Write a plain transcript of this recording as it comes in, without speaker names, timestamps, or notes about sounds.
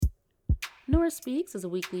Nora Speaks is a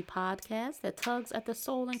weekly podcast that tugs at the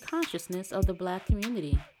soul and consciousness of the Black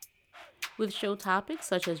community. With show topics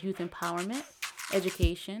such as youth empowerment,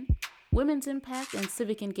 education, women's impact, and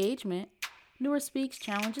civic engagement, Nora Speaks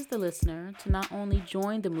challenges the listener to not only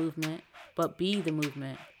join the movement, but be the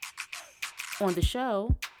movement. On the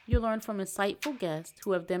show, you'll learn from insightful guests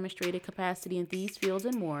who have demonstrated capacity in these fields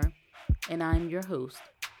and more, and I'm your host,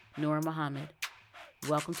 Nora Muhammad.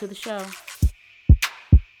 Welcome to the show.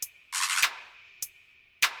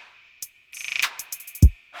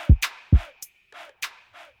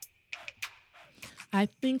 I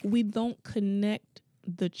think we don't connect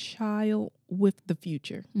the child with the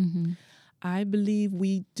future. I believe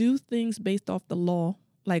we do things based off the law,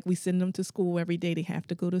 like we send them to school every day. They have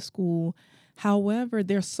to go to school. However,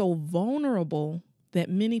 they're so vulnerable that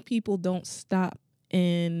many people don't stop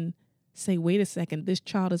and say, wait a second, this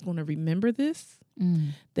child is going to remember this,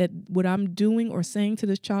 that what I'm doing or saying to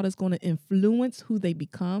this child is going to influence who they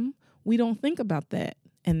become. We don't think about that.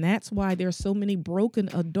 And that's why there's so many broken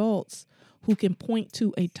adults who can point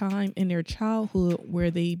to a time in their childhood where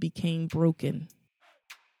they became broken.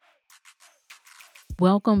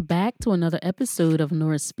 Welcome back to another episode of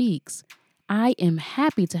Nora Speaks. I am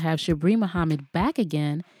happy to have Shabri Muhammad back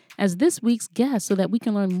again as this week's guest so that we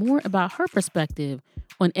can learn more about her perspective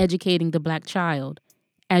on educating the Black child.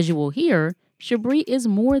 As you will hear, Shabri is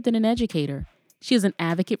more than an educator. She is an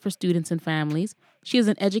advocate for students and families. She is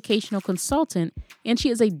an educational consultant, and she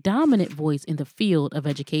is a dominant voice in the field of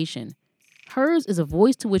education. Hers is a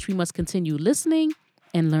voice to which we must continue listening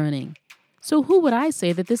and learning. So who would I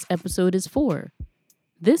say that this episode is for?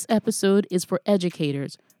 This episode is for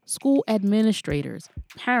educators, school administrators,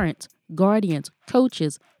 parents, guardians,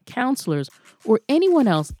 coaches, counselors, or anyone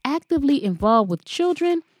else actively involved with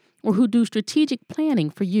children or who do strategic planning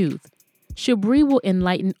for youth. Shabri will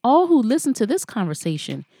enlighten all who listen to this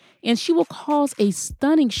conversation, and she will cause a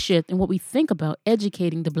stunning shift in what we think about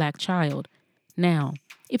educating the Black child. Now,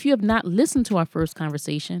 if you have not listened to our first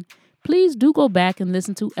conversation, please do go back and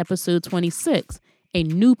listen to episode 26, A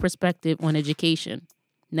New Perspective on Education.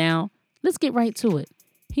 Now, let's get right to it.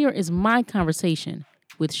 Here is my conversation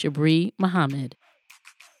with Shabri Muhammad.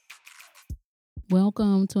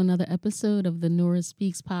 Welcome to another episode of the Nora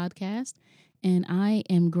Speaks podcast, and I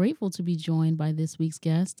am grateful to be joined by this week's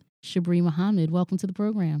guest, Shabri Muhammad. Welcome to the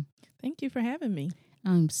program. Thank you for having me.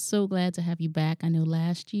 I'm so glad to have you back. I know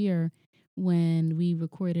last year when we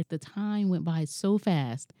recorded, the time went by so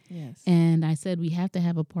fast. Yes. And I said we have to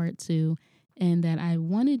have a part 2, and that I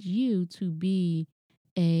wanted you to be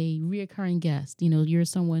a reoccurring guest. You know, you're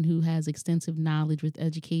someone who has extensive knowledge with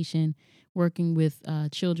education, working with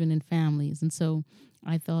children and families. And so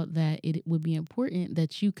I thought that it would be important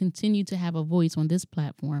that you continue to have a voice on this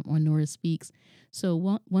platform, on Nora Speaks.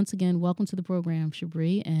 So once again, welcome to the program,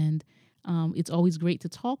 Shabri. And it's always great to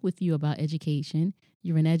talk with you about education.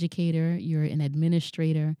 You're an educator, you're an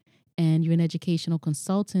administrator, and you're an educational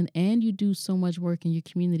consultant, and you do so much work in your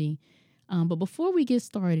community. But before we get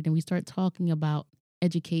started and we start talking about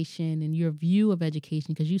education and your view of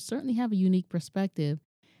education, because you certainly have a unique perspective,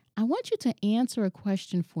 I want you to answer a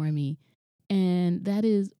question for me. And that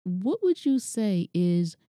is, what would you say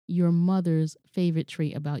is your mother's favorite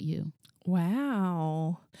trait about you?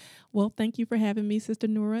 Wow. Well, thank you for having me, Sister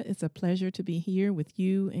Nora. It's a pleasure to be here with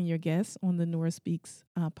you and your guests on the Nora Speaks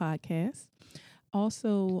podcast.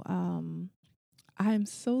 Also, I'm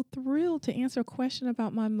so thrilled to answer a question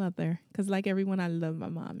about my mother because, like everyone, I love my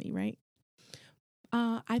mommy, right?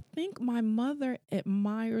 I think my mother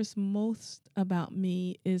admires most about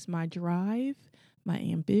me is my drive, my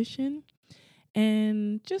ambition,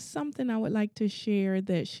 and just something I would like to share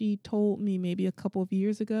that she told me maybe a couple of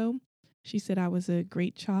years ago. She said I was a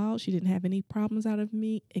great child. She didn't have any problems out of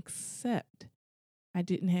me, except I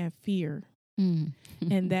didn't have fear. And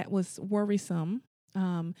that was worrisome.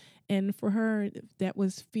 And for her, that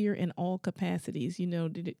was fear in all capacities. You know,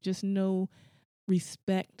 did it just no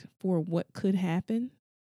respect for what could happen.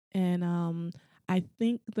 And I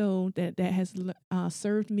think, though, that has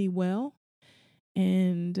served me well.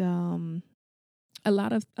 And a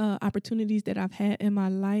lot of opportunities that I've had in my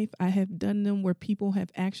life, I have done them where people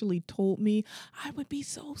have actually told me I would be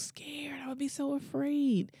so scared. I would be so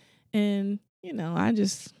afraid. And, you know, I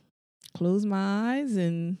just close my eyes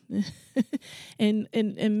and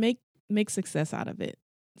and make success out of it.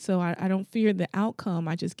 So I don't fear the outcome.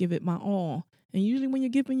 I just give it my all. And usually when you're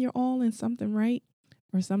giving your all in something right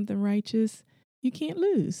or something righteous, you can't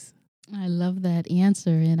lose. I love that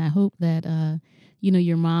answer. And I hope that,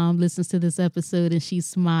 your mom listens to this episode and she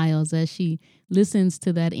smiles as she listens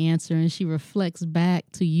to that answer and she reflects back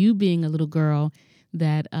to you being a little girl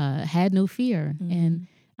that had no fear. Mm-hmm. And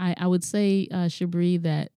I would say, Shabri,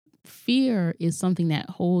 that fear is something that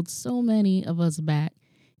holds so many of us back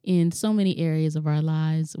in so many areas of our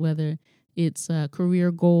lives, whether it's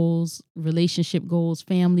career goals, relationship goals,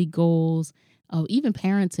 family goals, even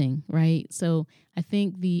parenting, right? So I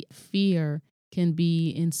think the fear can be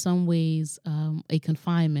in some ways a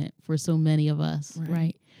confinement for so many of us,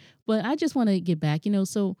 right? But I just want to get back,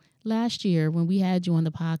 so last year when we had you on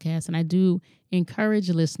the podcast, and I do encourage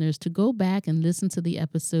listeners to go back and listen to the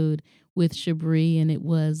episode with Shabri, and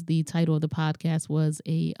the title of the podcast was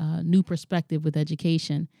a new perspective with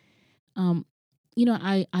education. Um,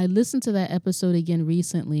 I listened to that episode again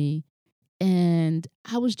recently, and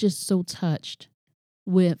I was just so touched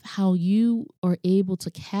with how you are able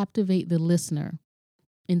to captivate the listener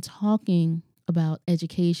in talking about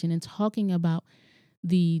education and talking about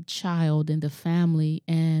the child and the family.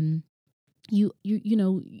 And your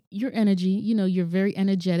energy, you're very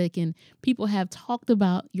energetic, and people have talked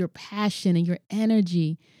about your passion and your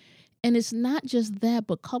energy. And it's not just that,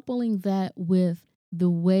 but coupling that with the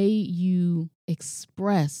way you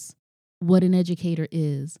express what an educator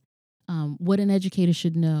is, what an educator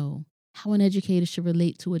should know, how an educator should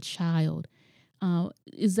relate to a child.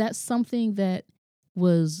 Is that something that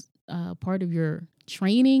was part of your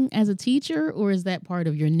training as a teacher, or is that part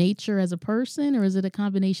of your nature as a person, or is it a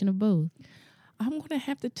combination of both? I'm going to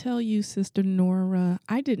have to tell you, Sister Nora,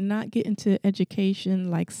 I did not get into education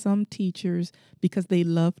like some teachers because they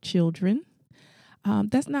love children.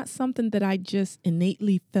 That's not something that I just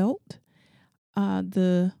innately felt.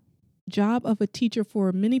 The job of a teacher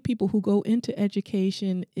for many people who go into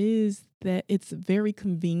education is that it's a very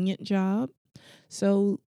convenient job.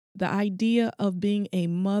 So the idea of being a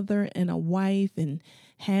mother and a wife and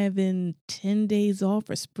having 10 days off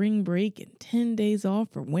for spring break and 10 days off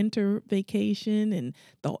for winter vacation and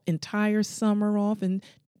the entire summer off and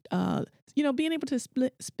being able to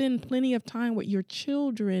spend plenty of time with your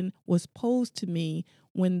children was posed to me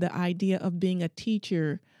when the idea of being a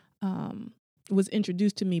teacher was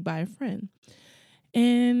introduced to me by a friend.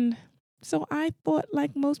 And so I thought,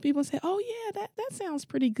 like most people say, oh, yeah, that sounds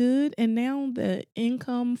pretty good. And now the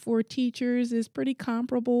income for teachers is pretty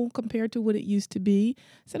comparable compared to what it used to be. I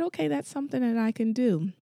said, okay, that's something that I can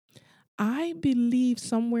do. I believe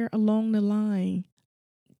somewhere along the line,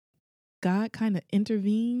 God kind of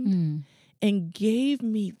intervened and gave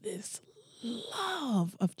me this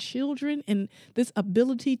love of children and this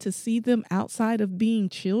ability to see them outside of being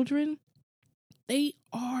children. They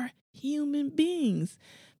are human beings.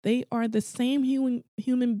 They are the same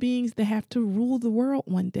human beings that have to rule the world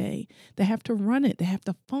one day, that have to run it, that have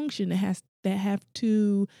to function, that have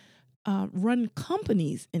to run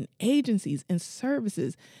companies and agencies and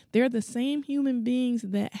services. They're the same human beings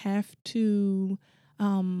that have to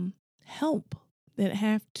help, that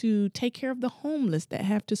have to take care of the homeless, that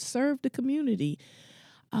have to serve the community.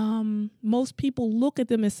 Most people look at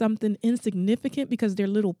them as something insignificant because they're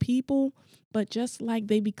little people, but just like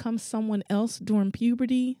they become someone else during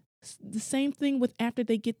puberty, the same thing with after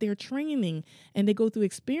they get their training and they go through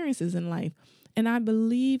experiences in life. And I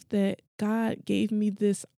believe that God gave me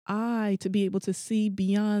this eye to be able to see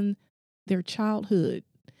beyond their childhood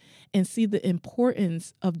and see the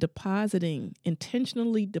importance of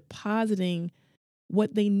intentionally depositing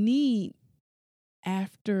what they need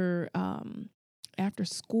after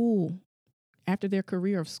school, after their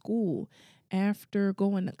career of school, after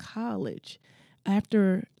going to college,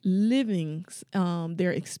 after living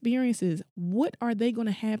their experiences. What are they going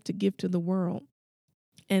to have to give to the world?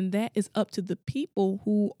 And that is up to the people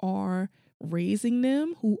who are raising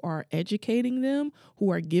them, who are educating them,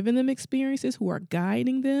 who are giving them experiences, who are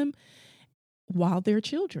guiding them while they're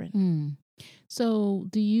children. So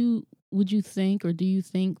do you think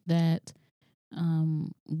that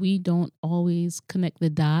we don't always connect the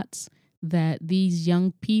dots, that these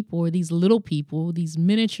young people or these little people, these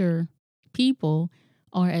miniature people,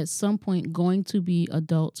 are at some point going to be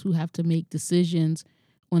adults who have to make decisions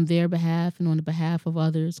on their behalf and on the behalf of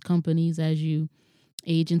others, companies,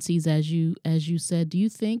 agencies, as you said? Do you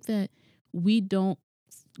think that we don't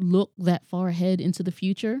look that far ahead into the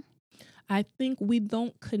future? I think we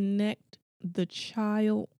don't connect the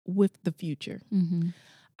child with the future.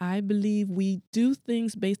 I believe we do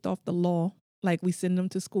things based off the law, like we send them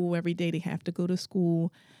to school every day. They have to go to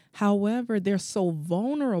school. However, they're so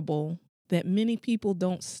vulnerable that many people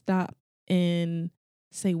don't stop and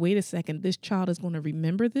say, wait a second, this child is going to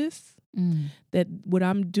remember this, that what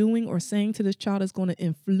I'm doing or saying to this child is going to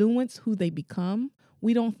influence who they become.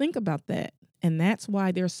 We don't think about that. And that's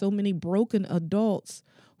why there are so many broken adults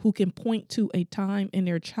who can point to a time in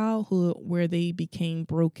their childhood where they became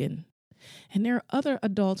broken. And there are other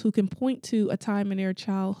adults who can point to a time in their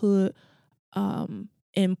childhood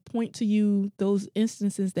and point to you those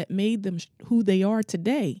instances that made them who they are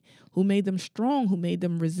today, who made them strong, who made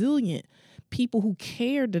them resilient, people who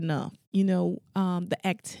cared enough, the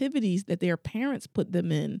activities that their parents put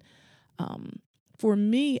them in. For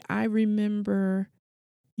me, I remember,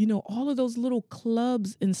 all of those little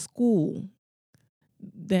clubs in school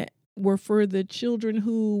that were for the children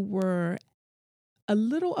who were a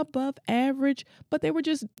little above average, but they were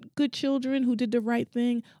just good children who did the right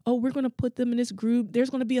thing. Oh, we're going to put them in this group. There's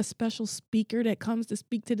going to be a special speaker that comes to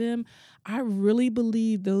speak to them. I really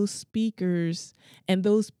believe those speakers and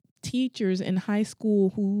those teachers in high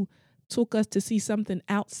school who took us to see something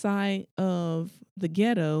outside of the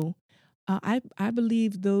ghetto, I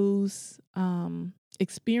believe those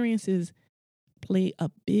experiences play a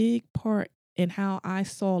big part in how I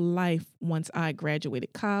saw life once I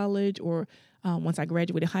graduated college or once I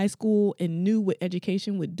graduated high school and knew what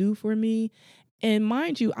education would do for me. And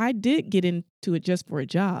mind you, I did get into it just for a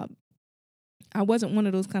job. I wasn't one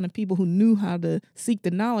of those kind of people who knew how to seek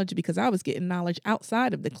the knowledge because I was getting knowledge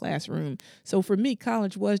outside of the classroom. So for me,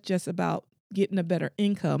 college was just about getting a better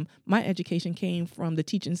income. My education came from the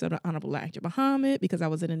teachings of the Honorable Elijah Muhammad because I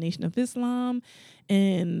was in the Nation of Islam.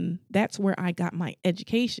 And that's where I got my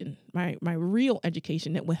education, my real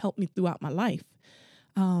education that would help me throughout my life.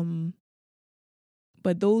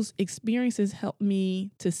 But those experiences helped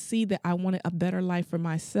me to see that I wanted a better life for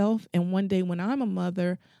myself. And one day when I'm a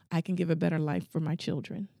mother, I can give a better life for my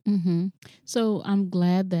children. Mm-hmm. So I'm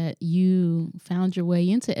glad that you found your way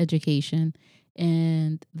into education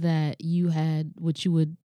and that you had what you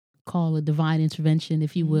would call a divine intervention,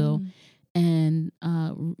 if you will. And,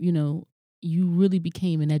 you really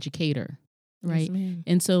became an educator, right? Yes,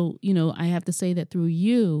 and so, I have to say that through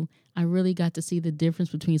you, I really got to see the difference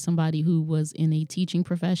between somebody who was in a teaching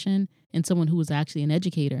profession and someone who was actually an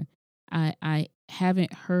educator. I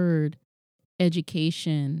haven't heard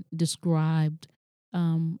education described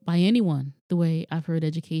by anyone the way I've heard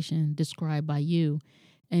education described by you,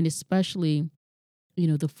 and especially,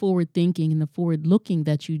 the forward thinking and the forward looking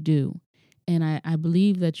that you do. And I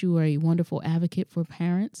believe that you are a wonderful advocate for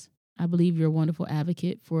parents. I believe you're a wonderful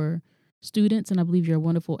advocate for students, and I believe you're a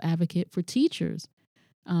wonderful advocate for teachers.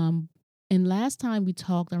 And last time we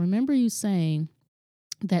talked, I remember you saying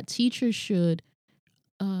that teachers should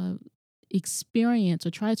experience or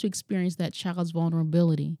try to experience that child's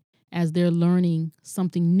vulnerability as they're learning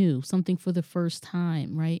something new, something for the first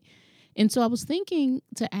time, right? And so I was thinking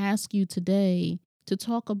to ask you today to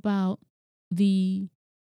talk about the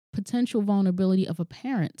potential vulnerability of a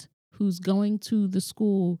parent who's going to the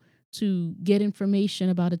school to get information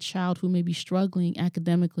about a child who may be struggling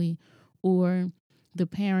academically, or the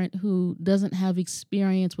parent who doesn't have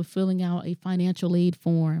experience with filling out a financial aid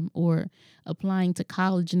form or applying to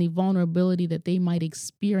college, and the vulnerability that they might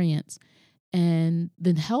experience and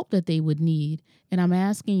the help that they would need. And I'm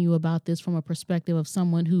asking you about this from a perspective of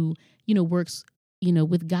someone who, works,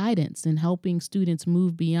 with guidance and helping students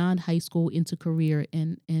move beyond high school into career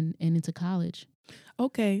and into college.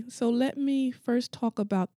 Okay, so let me first talk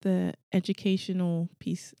about the educational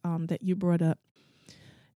piece that you brought up.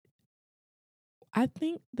 I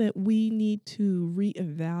think that we need to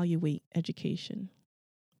reevaluate education.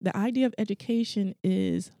 The idea of education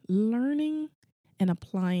is learning and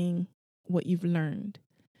applying what you've learned.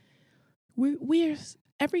 We're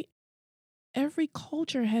every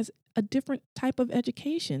culture has a different type of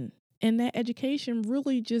education, and that education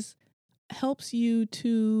really just helps you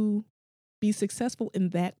to be successful in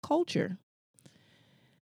that culture.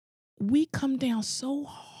 We come down so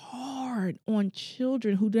hard on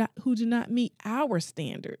children who do not meet our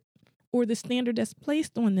standard or the standard that's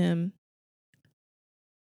placed on them.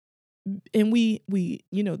 And we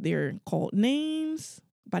they're called names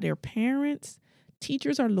by their parents.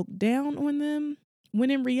 Teachers are looked down on them, when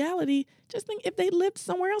in reality, just think if they lived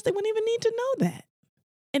somewhere else, they wouldn't even need to know that.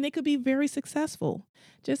 And they could be very successful.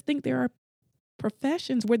 Just think there are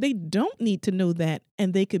professions where they don't need to know that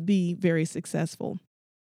and they could be very successful.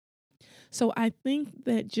 So I think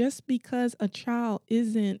that just because a child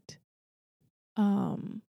isn't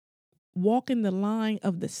walking the line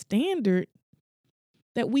of the standard,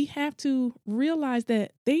 that we have to realize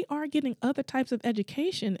that they are getting other types of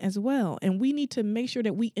education as well. And we need to make sure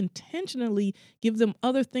that we intentionally give them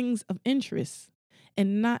other things of interest,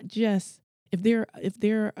 and not just if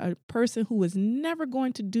they're a person who is never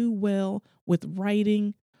going to do well with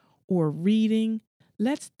writing or reading,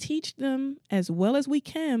 let's teach them as well as we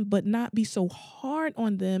can, but not be so hard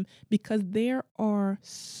on them, because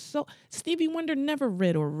Stevie Wonder never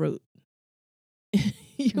read or wrote.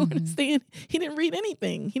 You understand? He didn't read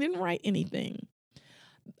anything. He didn't write anything.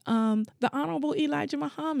 The Honorable Elijah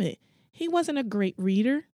Muhammad, he wasn't a great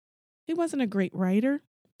reader. He wasn't a great writer.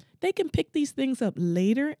 They can pick these things up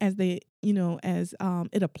later as as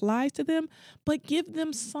it applies to them, but give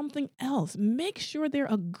them something else. Make sure they're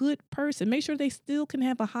a good person. Make sure they still can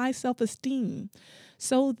have a high self-esteem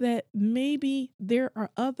so that maybe there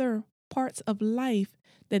are other parts of life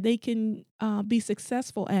that they can be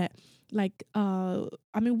successful at. Like,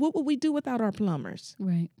 what would we do without our plumbers?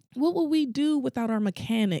 Right. What would we do without our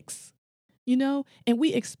mechanics? And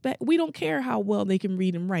we don't care how well they can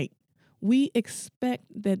read and write. We expect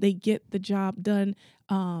that they get the job done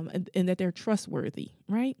and that they're trustworthy,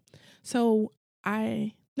 right? So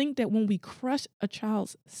I think that when we crush a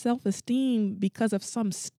child's self-esteem because of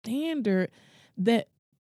some standard that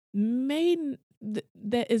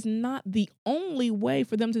that is not the only way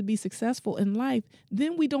for them to be successful in life,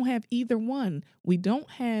 then we don't have either one. We don't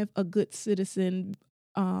have a good citizen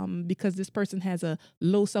because this person has a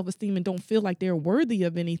low self-esteem and don't feel like they're worthy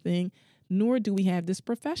of anything, nor do we have this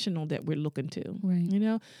professional that we're looking to.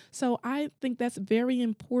 Right. So I think that's very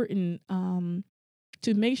important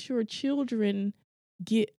to make sure children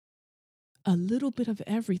get a little bit of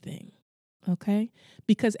everything. Okay?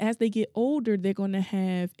 Because as they get older, they're going to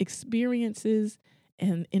have experiences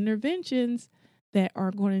and interventions that are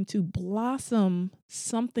going to blossom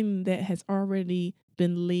something that has already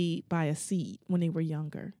been laid by a seed when they were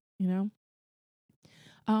younger,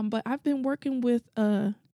 But I've been working with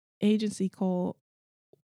a agency called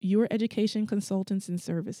Your Education Consultants and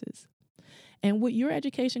Services. And what Your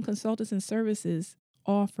Education Consultants and Services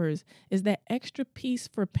offers is that extra piece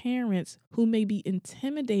for parents who may be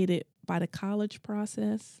intimidated by the college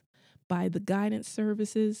process, by the guidance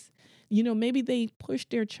services. Maybe they push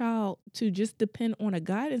their child to just depend on a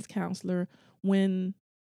guidance counselor when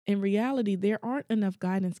in reality there aren't enough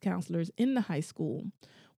guidance counselors in the high school.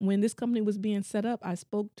 When this company was being set up, I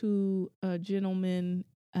spoke to a gentleman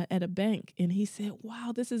at a bank, and he said,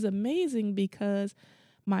 wow, this is amazing because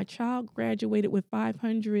my child graduated with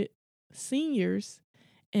 500 seniors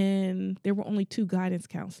and there were only 2 guidance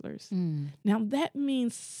counselors. Now that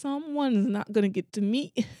means someone's not going to get to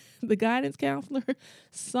meet the guidance counselor.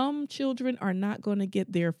 Some children are not going to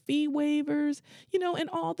get their fee waivers, and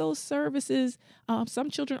all those services. Some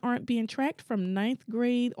children aren't being tracked from 9th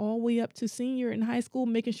grade all the way up to senior in high school,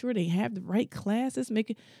 making sure they have the right classes,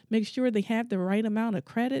 make sure they have the right amount of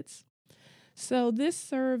credits. So this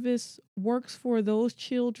service works for those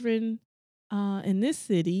children in this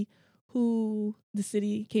city the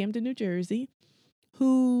city Camden, New Jersey,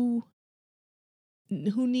 who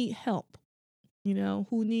need help,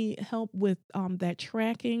 who need help with that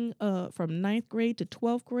tracking from 9th grade to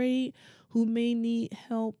 12th grade, who may need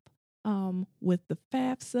help with the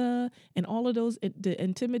FAFSA and all of those, the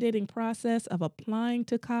intimidating process of applying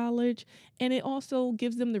to college. And it also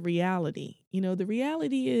gives them the reality. The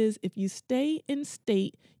reality is if you stay in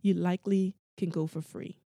state, you likely can go for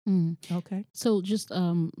free. Okay. So just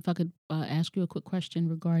if I could ask you a quick question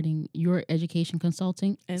regarding Your Education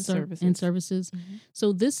Consulting and Services.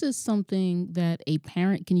 So this is something that a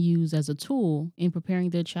parent can use as a tool in preparing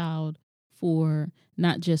their child for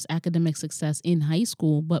not just academic success in high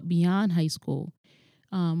school, but beyond high school.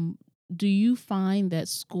 Do you find that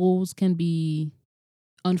schools can be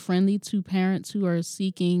unfriendly to parents who are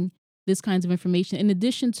seeking this kinds of information, in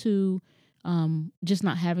addition to just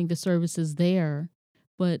not having the services there?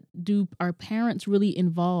 But are parents really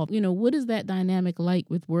involved? What is that dynamic like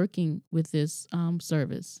with working with this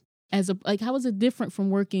service? How is it different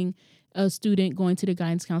from working a student going to the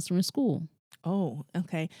guidance counselor in school? Oh,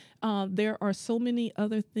 okay. There are so many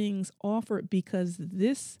other things offered because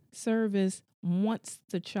this service wants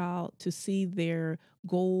the child to see their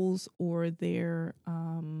goals or their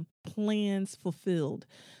plans fulfilled.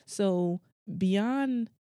 So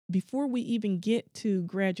before we even get to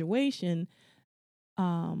graduation,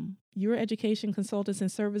 Your Education Consultants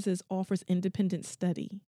and Services offers independent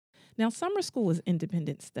study. Now, summer school is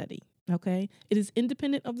independent study, okay? It is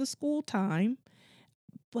independent of the school time,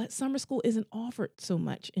 but summer school isn't offered so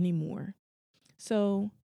much anymore.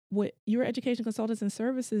 So what Your Education Consultants and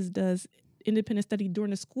Services does, independent study during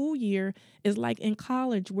the school year, is like in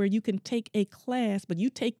college where you can take a class, but you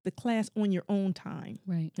take the class on your own time.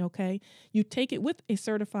 Right. Okay? You take it with a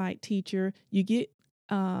certified teacher. You get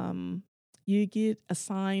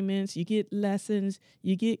assignments, you get lessons,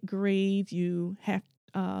 you get grades, you have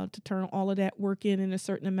to turn all of that work in a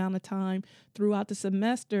certain amount of time throughout the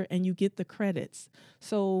semester, and you get the credits.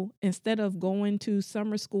 So instead of going to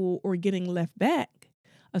summer school or getting left back,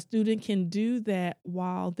 a student can do that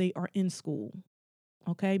while they are in school.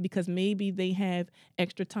 Okay, because maybe they have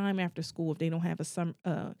extra time after school if they don't have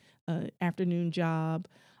a afternoon job.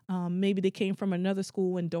 Maybe they came from another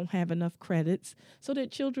school and don't have enough credits, so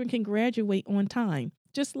that children can graduate on time,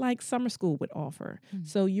 just like summer school would offer.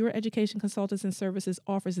 So your education consultants and services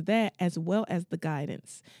offers that as well as the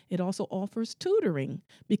guidance. It also offers tutoring,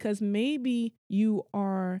 because maybe you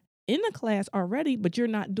are in a class already, but you're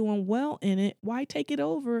not doing well in it. Why take it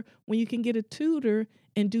over when you can get a tutor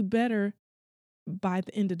and do better by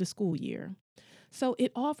the end of the school year? So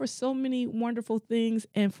it offers so many wonderful things.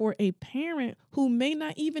 And for a parent who may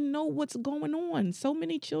not even know what's going on, so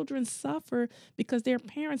many children suffer because their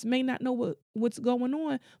parents may not know what's going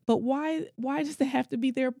on. But why does it have to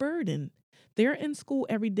be their burden? They're in school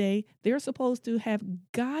every day. They're supposed to have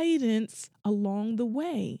guidance along the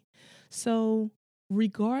way. So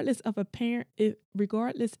regardless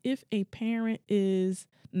if a parent is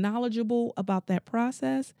knowledgeable about that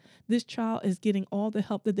process, this child is getting all the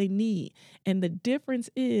help that they need. And the difference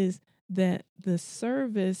is that the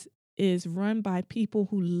service is run by people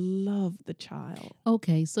who love the child.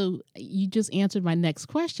 Okay, so you just answered my next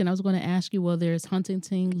question. I was going to ask you, well, there's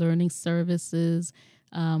Huntington Learning Services,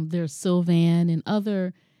 there's Sylvan and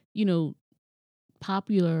other,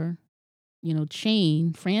 popular,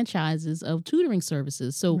 chain franchises of tutoring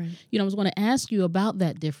services. So, Right. I was going to ask you about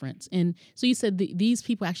that difference. And so you said these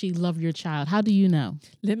people actually love your child. How do you know?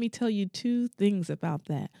 Let me tell you two things about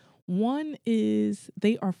that. One is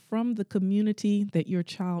they are from the community that your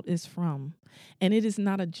child is from, and it is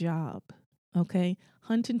not a job. Okay,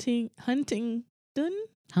 Huntington.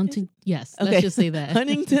 Yes, Okay. let's just say that.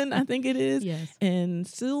 Huntington, I think it is. Yes. And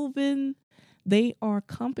Sylvan, they are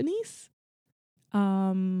companies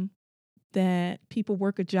that people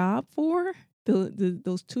work a job for.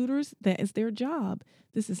 Those tutors, that is their job.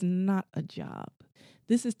 This is not a job.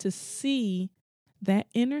 This is to see that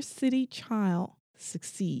inner city child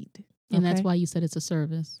succeed. And that's okay? why you said it's a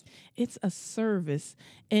service. It's a service,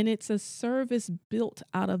 and it's a service built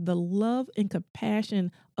out of the love and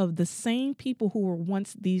compassion of the same people who were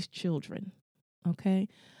once these children. Okay.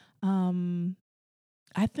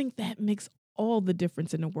 I think that makes all the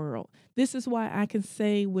difference in the world. This is why I can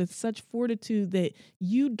say with such fortitude that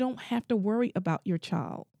you don't have to worry about your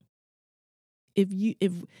child. If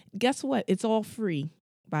guess what? It's all free,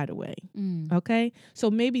 by the way. Okay?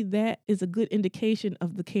 So maybe that is a good indication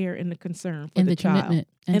of the care and the concern for And the the child. commitment.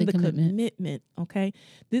 And the commitment. Okay?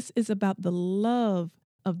 This is about the love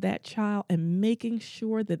of that child and making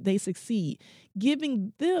sure that they succeed,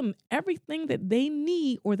 giving them everything that they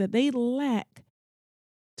need or that they lack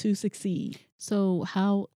to succeed. So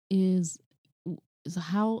how can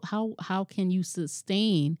you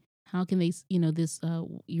sustain, how can they, this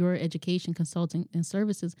your education consulting and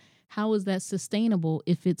services, how is that sustainable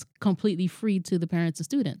if it's completely free to the parents and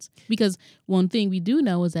students? Because one thing we do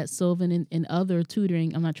know is that Sylvan and other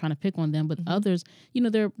tutoring, I'm not trying to pick on them, but others,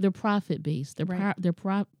 they're profit based, they're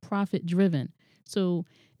profit driven. So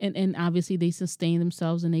and obviously they sustain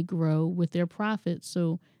themselves and they grow with their profits.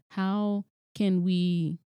 So how can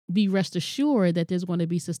we be rest assured that there's going to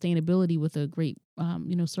be sustainability with a great,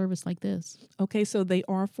 service like this? Okay, so they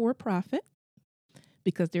are for profit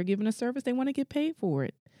because they're giving a service. They want to get paid for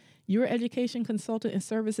it. Your Education Consultant and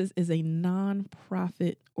Services is a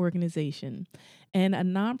nonprofit organization. And a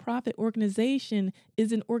nonprofit organization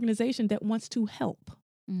is an organization that wants to help.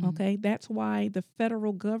 Okay, that's why the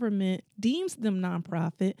federal government deems them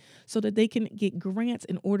nonprofit, so that they can get grants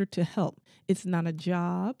in order to help. It's not a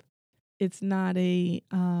job. It's not a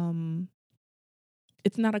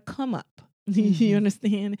come up. You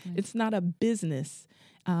understand? Right. It's not a business.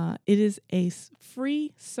 It is a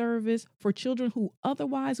free service for children who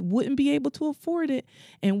otherwise wouldn't be able to afford it.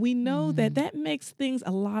 And we know that makes things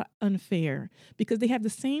a lot unfair because they have the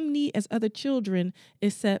same need as other children,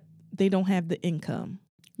 except they don't have the income.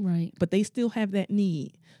 Right. But they still have that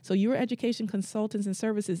need. So your Education Consultants and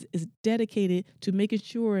Services is dedicated to making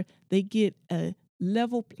sure they get a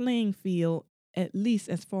level playing field, at least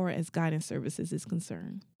as far as guidance services is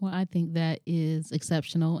concerned. Well, I think that is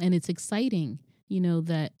exceptional, and it's exciting,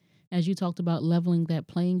 that as you talked about leveling that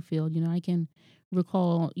playing field, I can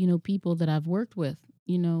recall, people that I've worked with,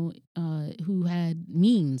 who had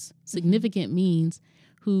significant means,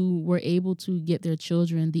 who were able to get their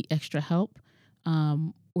children the extra help,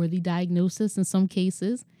 or the diagnosis in some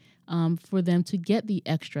cases, for them to get the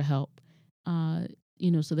extra help,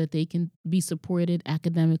 so that they can be supported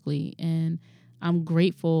academically. And I'm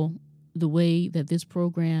grateful the way that this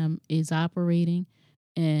program is operating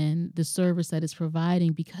and the service that it's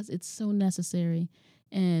providing, because it's so necessary.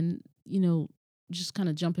 And, just kind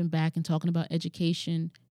of jumping back and talking about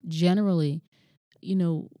education generally,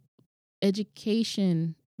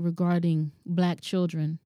 education regarding Black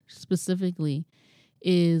children specifically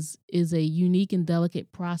is a unique and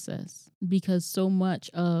delicate process because so much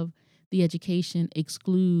of the education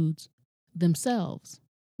excludes themselves,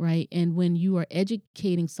 right? And when you are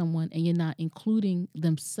educating someone and you're not including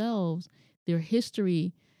themselves, their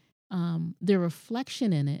history, their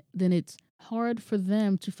reflection in it, then it's hard for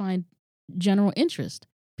them to find general interest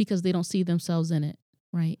because they don't see themselves in it,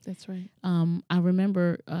 right? That's right. I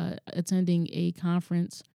remember attending a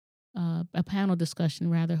conference, a panel discussion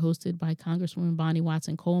rather, hosted by Congresswoman Bonnie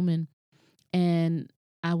Watson Coleman, and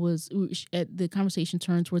the conversation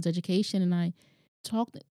turned towards education, and I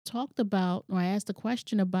talked about, or I asked a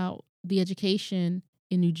question about the education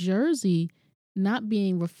in New Jersey not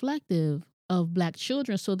being reflective of Black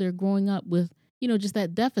children, so they're growing up with just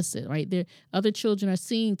that deficit, right? Other children are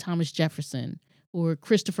seeing Thomas Jefferson or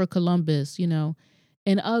Christopher Columbus,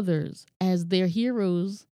 and others as their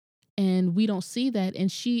heroes, and we don't see that.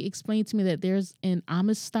 And she explained to me that there's an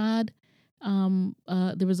Amistad,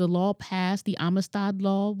 there was a law passed, the Amistad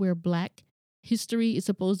Law, where Black history is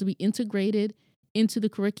supposed to be integrated into the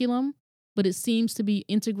curriculum, but it seems to be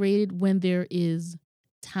integrated when there is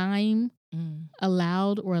time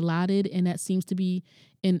allowed or allotted, and that seems to be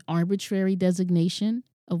an arbitrary designation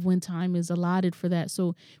of when time is allotted for that.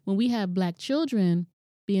 So when we have Black children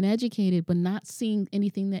being educated but not seeing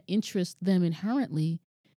anything that interests them inherently,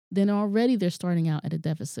 then already they're starting out at a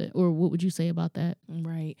deficit. Or what would you say about that?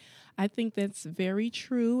 Right. I think that's very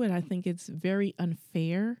true, and I think it's very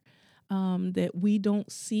unfair that we don't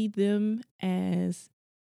see them as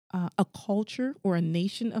a culture or a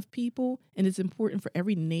nation of people. And it's important for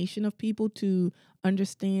every nation of people to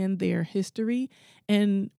understand their history.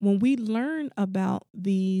 And when we learn about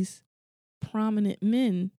these prominent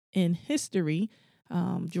men in history,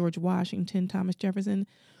 George Washington, Thomas Jefferson,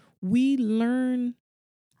 we learn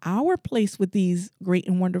our place with these great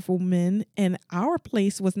and wonderful men, and our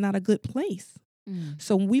place was not a good place.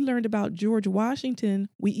 So when we learned about George Washington,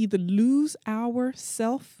 we either lose our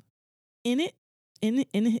self in it, in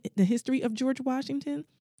the history of George Washington,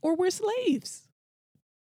 or we're slaves.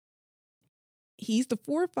 He's the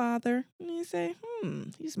forefather. And you say,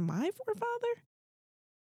 he's my forefather?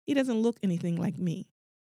 He doesn't look anything like me.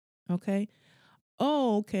 Okay.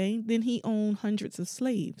 Oh, okay. Then he owned hundreds of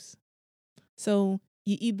slaves. So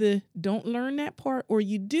you either don't learn that part or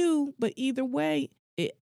you do, but either way,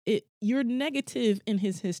 you're negative in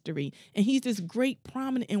his history. And he's this great,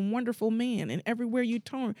 prominent, and wonderful man. And everywhere you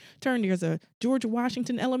turn, there's a George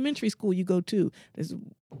Washington Elementary School you go to. There's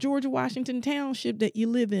George Washington Township that you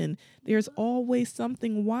live in. There's always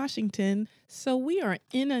something Washington. So we are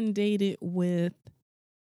inundated with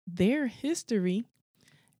their history,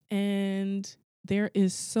 and there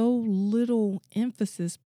is so little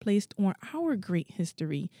emphasis placed on our great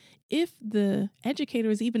history, if the educator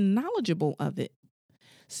is even knowledgeable of it.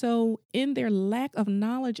 So in their lack of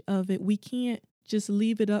knowledge of it, we can't just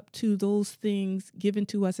leave it up to those things given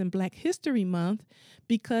to us in Black History Month,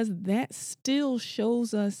 because that still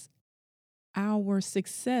shows us our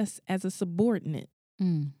success as a subordinate.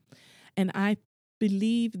 And I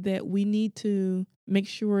believe that we need to make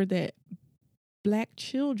sure that Black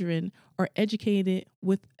children are educated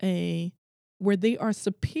with where they are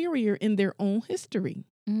superior in their own history.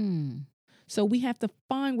 So we have to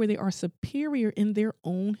find where they are superior in their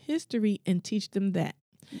own history and teach them that.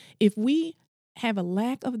 If we have a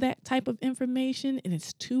lack of that type of information and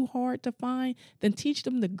it's too hard to find, then teach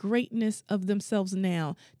them the greatness of themselves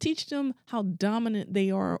now. Teach them how dominant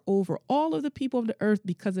they are over all of the people of the earth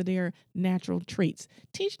because of their natural traits.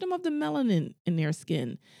 Teach them of the melanin in their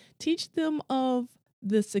skin. Teach them of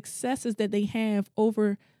the successes that they have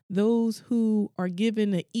over those who are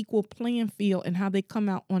given an equal playing field and how they come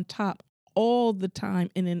out on top all the time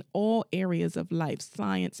and in all areas of life: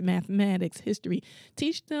 science, mathematics, history.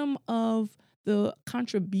 Teach them of the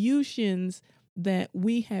contributions that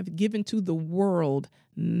we have given to the world,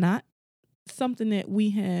 not something that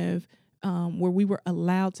we have where we were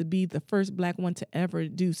allowed to be the first Black one to ever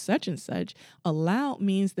do such and such. Allowed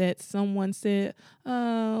means that someone said,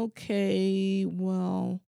 okay,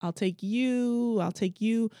 well, I'll take you,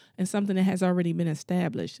 and something that has already been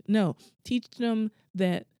established. No, teach them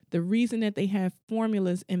that the reason that they have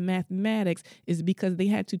formulas in mathematics is because they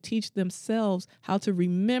had to teach themselves how to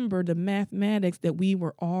remember the mathematics that we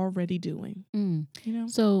were already doing.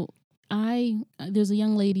 So there's a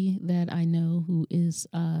young lady that I know who is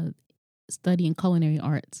studying culinary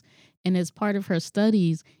arts. And as part of her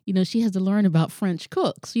studies, she has to learn about French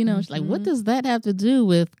cooks. She's like, what does that have to do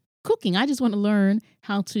with cooking? I just want to learn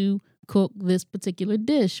how to cook this particular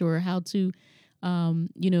dish, or how to,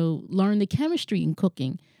 learn the chemistry in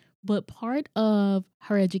cooking. But part of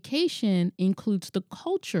her education includes the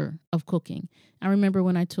culture of cooking. I remember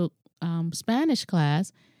when I took Spanish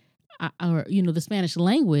class, or the Spanish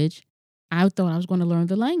language, I thought I was going to learn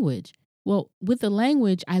the language. Well, with the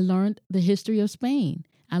language, I learned the history of Spain.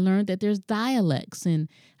 I learned that there's dialects, and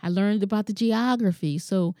I learned about the geography.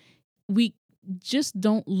 So we just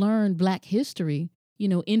don't learn Black history.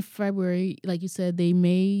 In February, like you said,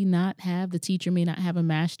 the teacher may not have a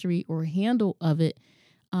mastery or handle of it.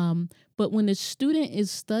 But when the student is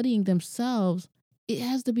studying themselves, it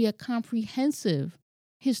has to be a comprehensive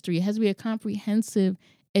history. It has to be a comprehensive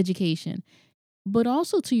education. But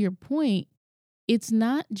also, to your point, it's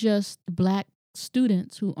not just Black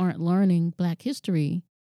students who aren't learning Black history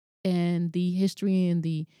and the history and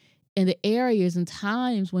the areas and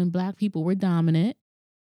times when Black people were dominant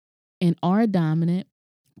and are dominant,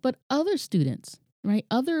 but other students, right?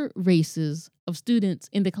 Other races of students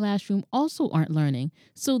in the classroom also aren't learning.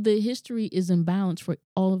 So the history is imbalanced for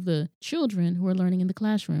all of the children who are learning in the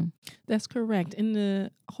classroom. That's correct. In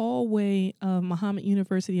the hallway of Muhammad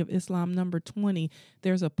University of Islam number 20,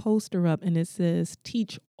 there's a poster up and it says,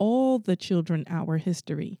 "Teach all the children our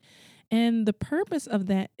history." And the purpose of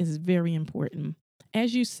that is very important.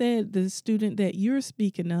 As you said, the student that you're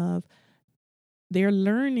speaking of, they're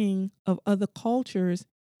learning of other cultures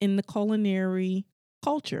in the culinary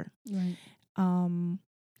culture. Right.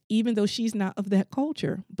 Even though she's not of that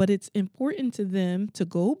culture, but it's important to them to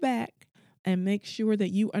go back and make sure that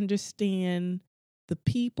you understand the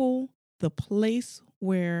people, the place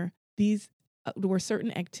where where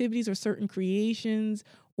certain activities or certain creations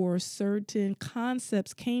or certain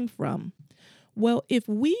concepts came from. Well, if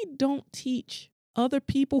we don't teach other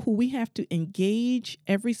people who we have to engage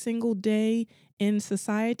every single day in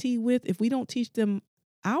society with, if we don't teach them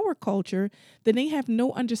our culture, then they have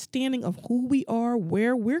no understanding of who we are,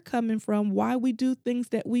 where we're coming from, why we do things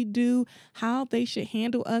that we do, how they should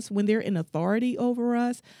handle us when they're in authority over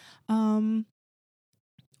us,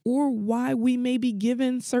 or why we may be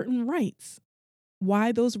given certain rights,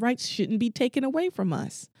 why those rights shouldn't be taken away from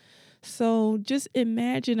us. So just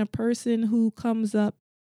imagine a person who comes up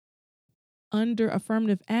under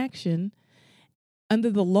affirmative action, under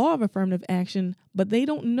the law of affirmative action, but they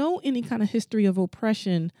don't know any kind of history of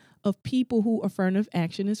oppression of people who affirmative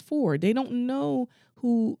action is for. They don't know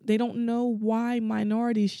why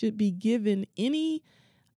minorities should be given any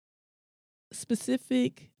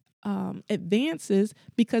specific advances,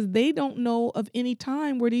 because they don't know of any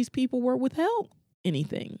time where these people were withheld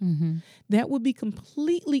anything. Mm-hmm. That would be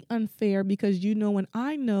completely unfair, because and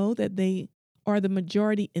I know that they are the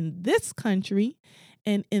majority in this country.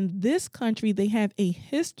 And in this country, they have a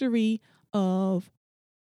history of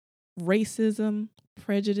racism,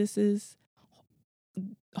 prejudices,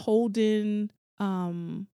 holding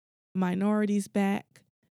minorities back,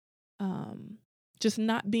 just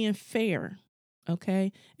not being fair,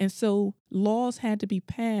 okay? And so laws had to be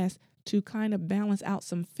passed to kind of balance out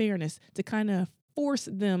some fairness, to kind of force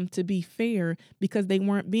them to be fair, because they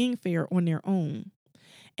weren't being fair on their own.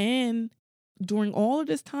 And during all of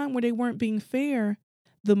this time where they weren't being fair,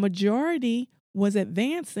 the majority was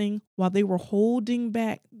advancing while they were holding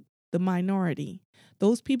back the minority.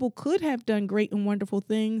 Those people could have done great and wonderful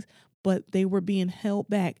things, but they were being held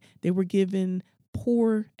back. They were given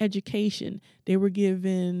poor education. They were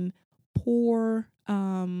given poor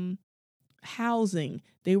housing.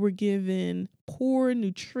 They were given poor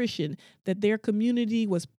nutrition, that their community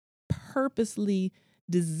was purposely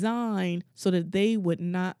designed so that they would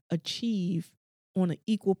not achieve on an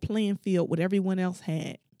equal playing field what everyone else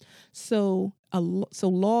had. So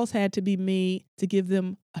laws had to be made to give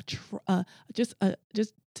them just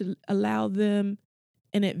to allow them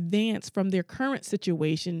an advance from their current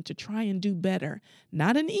situation to try and do better.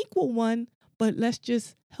 Not an equal one, but let's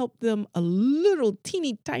just help them a little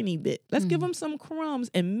teeny tiny bit. Let's give them some crumbs,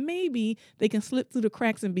 and maybe they can slip through the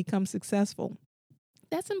cracks and become successful.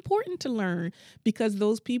 That's important to learn, because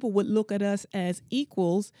those people would look at us as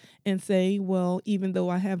equals and say, well, even though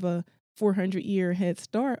I have a 400-year head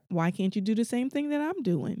start, why can't you do the same thing that I'm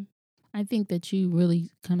doing? I think that you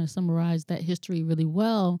really kind of summarized that history really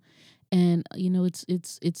well. And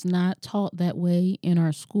it's not taught that way in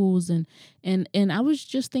our schools. And I was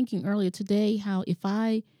just thinking earlier today how if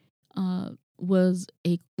I was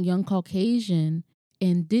a young Caucasian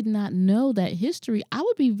and did not know that history, I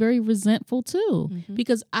would be very resentful too,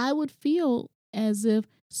 because I would feel as if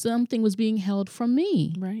something was being held from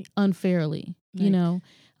me right, unfairly, right.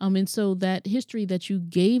 And so that history that you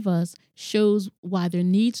gave us shows why there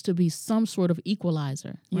needs to be some sort of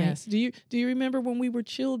equalizer, right? Yes. Do you remember when we were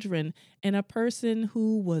children and a person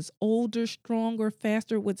who was older, stronger,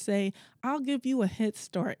 faster would say, "I'll give you a head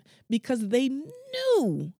start," because they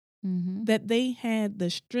knew Mm-hmm. that they had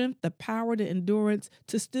the strength, the power, the endurance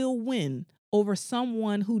to still win over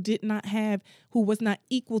someone who did not have, who was not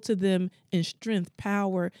equal to them in strength,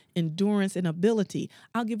 power, endurance, and ability.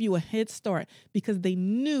 I'll give you a head start because they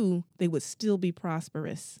knew they would still be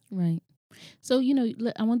prosperous. Right. So,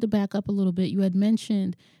 I want to back up a little bit. You had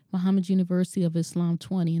mentioned Muhammad University of Islam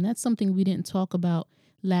 20, and that's something we didn't talk about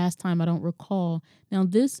last time, I don't recall. Now,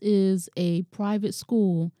 this is a private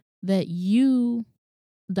school that you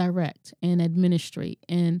direct and administrate.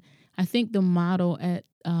 And I think the model at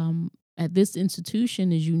this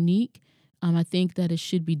institution is unique. I think that it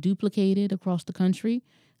should be duplicated across the country.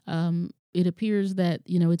 It appears that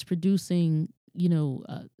it's producing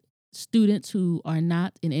students who are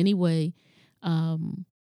not in any way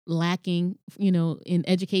lacking in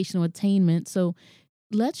educational attainment. So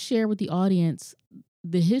let's share with the audience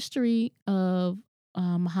the history of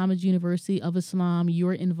Muhammad University of Islam,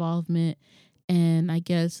 your involvement, and I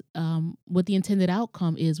guess what the intended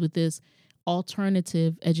outcome is with this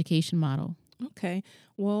alternative education model. Okay.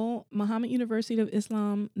 Well, Muhammad University of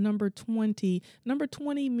Islam number 20. Number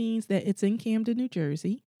 20 means that it's in Camden, New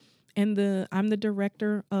Jersey. And I'm the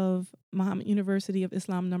director of Muhammad University of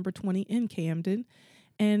Islam number 20 in Camden.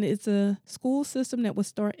 And it's a school system that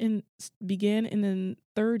began in the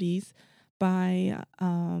 30s by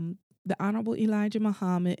the Honorable Elijah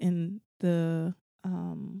Muhammad and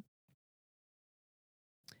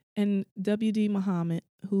W.D. Muhammad,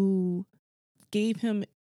 who gave him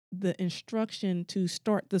the instruction to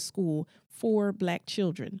start the school for Black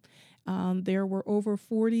children. There were over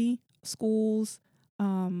 40 schools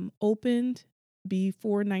opened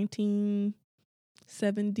before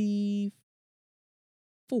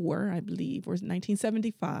 1974, I believe, or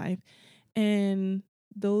 1975. And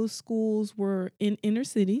those schools were in inner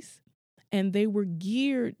cities, and they were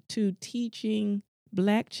geared to teaching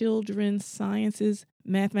Black children sciences,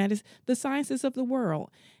 mathematics, the sciences of the world.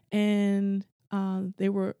 And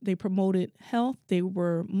they promoted health. They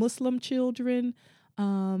were Muslim children.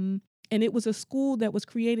 And it was a school that was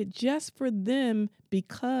created just for them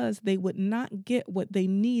because they would not get what they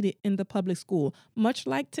needed in the public school. Much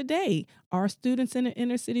like today, our students in the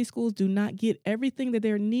inner city schools do not get everything that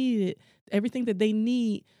everything that they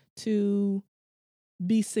need to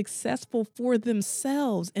be successful for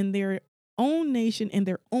themselves and their own nation and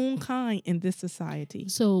their own kind in this society.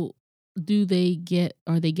 So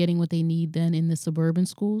are they getting what they need then in the suburban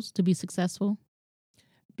schools to be successful?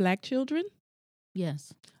 Black children?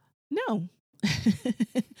 Yes. No.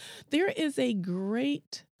 There is a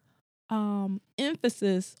great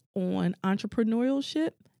emphasis on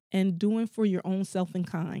entrepreneurship and doing for your own self and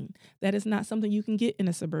kind. That is not something you can get in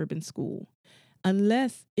a suburban school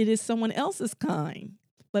unless it is someone else's kind.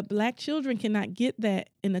 But Black children cannot get that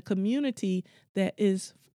in a community that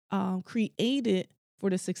is created for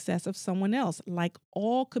the success of someone else. Like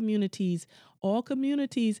all communities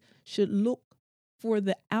should look for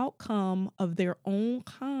the outcome of their own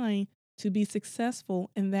kind to be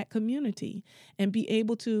successful in that community and be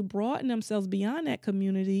able to broaden themselves beyond that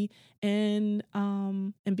community and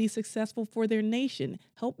be successful for their nation.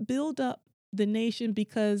 Help build up the nation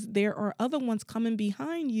because there are other ones coming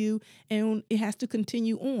behind you and it has to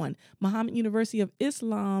continue on. Muhammad University of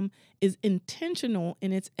Islam is intentional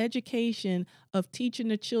in its education of teaching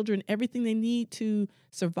the children everything they need to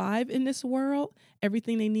survive in this world,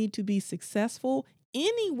 everything they need to be successful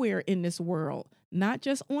anywhere in this world, not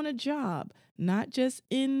just on a job, not just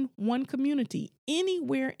in one community,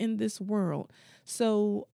 anywhere in this world.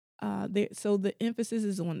 So the emphasis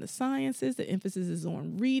is on the sciences, the emphasis is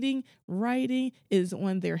on reading, writing, it is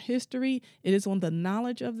on their history, it is on the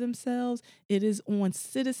knowledge of themselves, it is on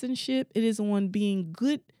citizenship, it is on being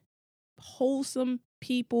good, wholesome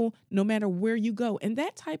people no matter where you go. And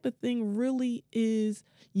that type of thing really is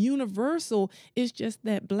universal. It's just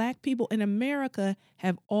that Black people in America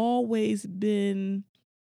have always been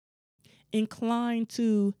inclined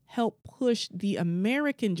to help push the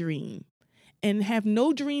American dream and have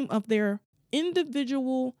no dream of their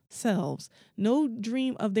individual selves, no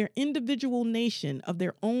dream of their individual nation, of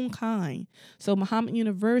their own kind. So Muhammad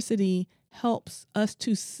University helps us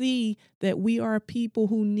to see that we are people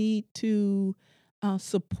who need to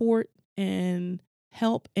support and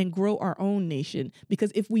help and grow our own nation,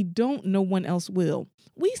 because if we don't, no one else will.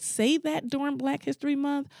 We say that during Black History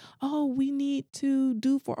Month, oh, we need to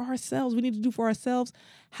do for ourselves. We need to do for ourselves.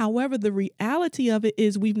 However, the reality of it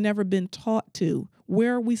is we've never been taught to.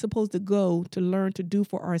 Where are we supposed to go to learn to do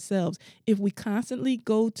for ourselves? If we constantly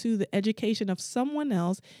go to the education of someone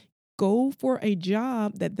else, go for a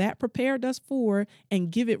job that prepared us for,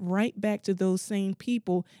 and give it right back to those same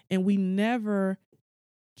people, and we never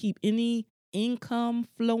keep any income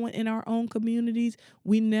flowing in our own communities.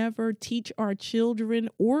 We never teach our children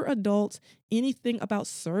or adults anything about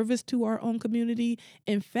service to our own community.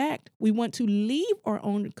 In fact, we want to leave our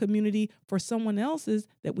own community for someone else's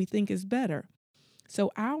that we think is better.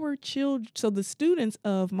 So the students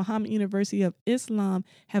of Muhammad University of Islam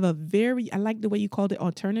have I like the way you called it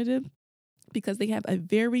alternative, because they have a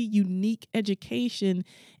very unique education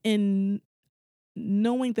in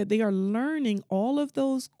knowing that they are learning all of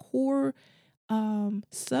those core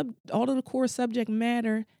all of the core subject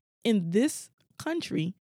matter in this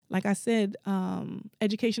country. Like I said,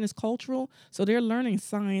 education is cultural. So they're learning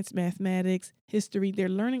science, mathematics, history. They're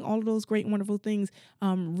learning all of those great, wonderful things,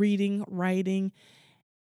 reading, writing.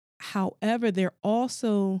 However, they're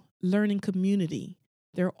also learning community.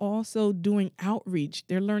 They're also doing outreach.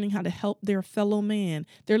 They're learning how to help their fellow man.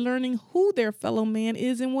 They're learning who their fellow man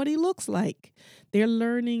is and what he looks like. They're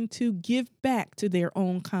learning to give back to their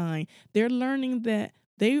own kind. They're learning that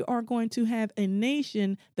they are going to have a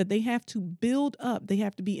nation that they have to build up. They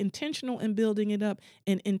have to be intentional in building it up,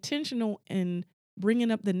 and intentional in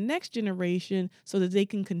bringing up the next generation so that they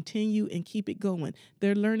can continue and keep it going.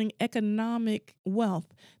 They're learning economic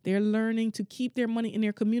wealth. They're learning to keep their money in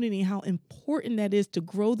their community, how important that is to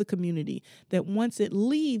grow the community, that once it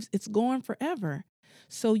leaves, it's gone forever.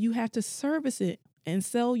 So you have to service it and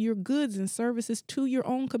sell your goods and services to your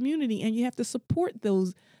own community, and you have to support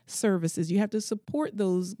those services. You have to support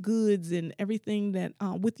those goods and everything that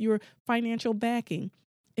with your financial backing.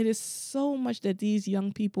 It is so much that these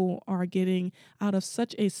young people are getting out of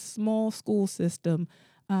such a small school system.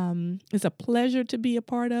 It's a pleasure to be a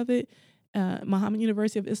part of it. Muhammad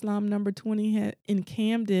University of Islam number 20 in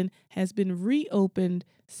Camden has been reopened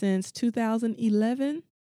since 2011.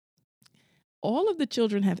 All of the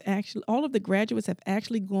graduates have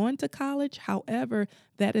actually gone to college. However,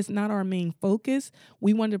 that is not our main focus.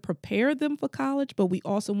 We want to prepare them for college, but we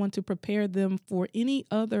also want to prepare them for any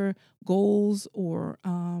other goals or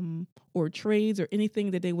trades or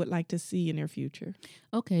anything that they would like to see in their future.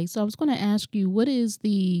 Okay, so I was going to ask you, what is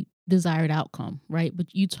the desired outcome, right?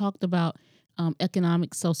 But you talked about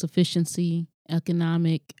economic self-sufficiency,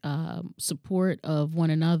 economic support of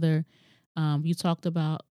one another. You talked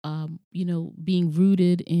about being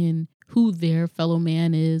rooted in who their fellow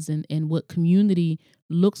man is and what community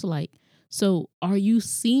looks like. So are you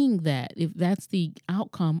seeing that? If that's the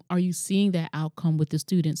outcome, are you seeing that outcome with the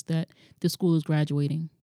students that the school is graduating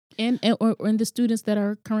and the students that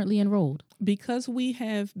are currently enrolled? Because we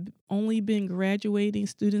have only been graduating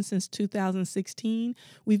students since 2016,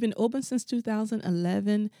 we've been open since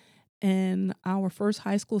 2011. And our first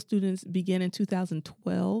high school students began in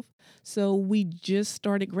 2012. So we just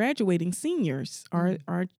started graduating seniors.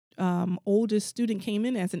 Our oldest student came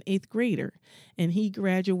in as an 8th grader, and he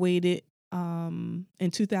graduated in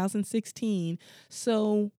 2016.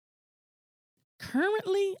 So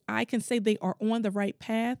currently, I can say they are on the right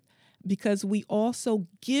path, because we also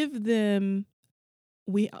give them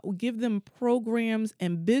programs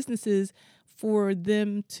and businesses for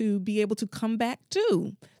them to be able to come back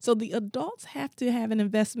to. So the adults have to have an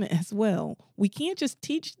investment as well. We can't just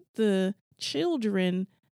teach the children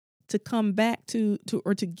to come back to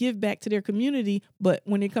give back to their community, but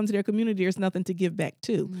when it comes to their community, there's nothing to give back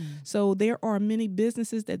to. So there are many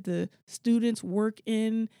businesses that the students work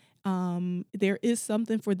in. There is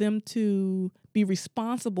something for them to be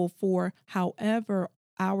responsible for. However,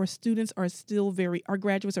 our graduates are still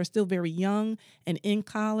very young and in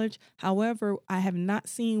college. However, I have not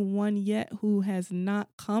seen one yet who has not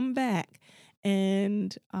come back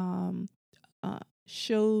and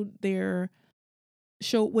showed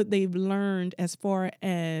what they've learned as far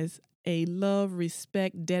as a love,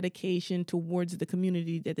 respect, dedication towards the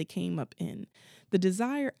community that they came up in. The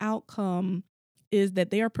desired outcome is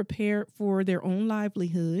that they are prepared for their own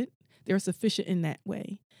livelihood. They're sufficient in that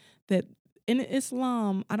way. That in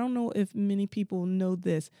Islam, I don't know if many people know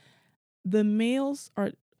this,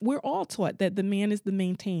 we're all taught that the man is the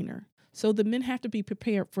maintainer. So the men have to be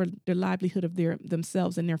prepared for the livelihood of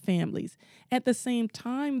themselves and their families. At the same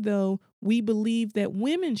time, though, we believe that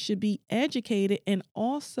women should be educated and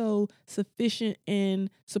also sufficient in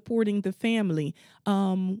supporting the family.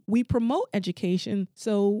 We promote education,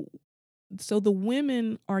 so the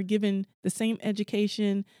women are given the same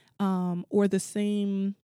education, or the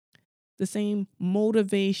same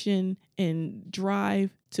motivation and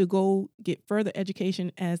drive to go get further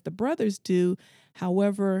education as the brothers do.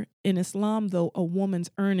 However, in Islam, though, a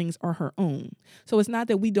woman's earnings are her own. So it's not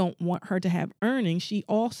that we don't want her to have earnings. She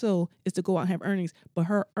also is to go out and have earnings, but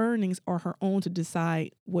her earnings are her own to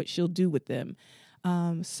decide what she'll do with them.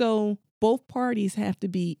 So both parties have to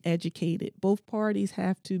be educated. Both parties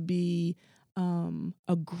have to be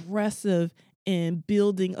aggressive in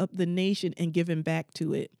building up the nation and giving back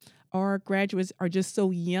to it. Our graduates are just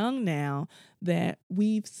so young now that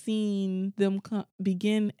we've seen them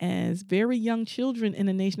begin as very young children in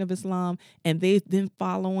the Nation of Islam, and they've been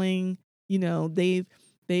following, they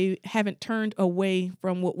haven't turned away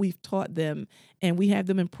from what we've taught them, and we have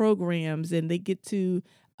them in programs, and they get to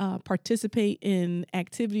participate in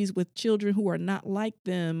activities with children who are not like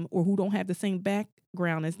them or who don't have the same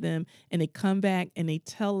background as them, and they come back and they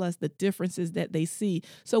tell us the differences that they see.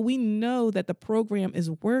 So we know that the program is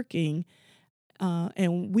working,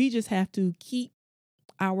 and we just have to keep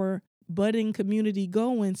our budding community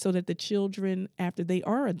going so that the children, after they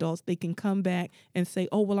are adults, they can come back and say,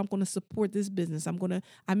 oh, well, I'm going to support this business.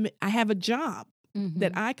 I have a job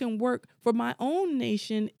that I can work for my own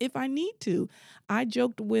nation if I need to. I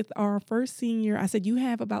joked with our first senior. I said, you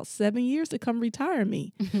have about 7 years to come retire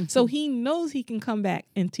me. So he knows he can come back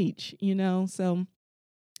and teach, So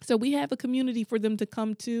we have a community for them to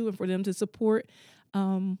come to and for them to support.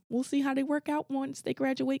 We'll see how they work out once they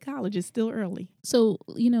graduate college. It's still early. So,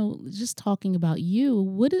 just talking about you,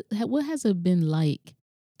 what has it been like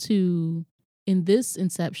in this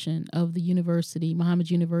inception of the university,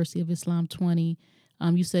 Muhammad University of Islam 20?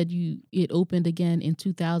 You said it opened again in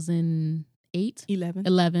 2008?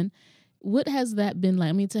 11. What has that been like?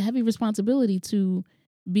 I mean, it's a heavy responsibility to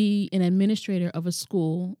be an administrator of a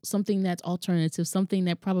school, something that's alternative, something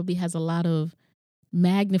that probably has a lot of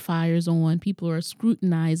magnifiers on. People are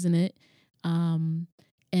scrutinizing it, and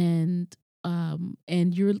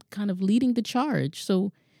you're kind of leading the charge.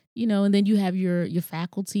 So, and then you have your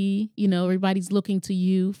faculty. Everybody's looking to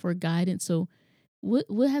you for guidance. So,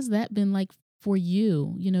 what has that been like for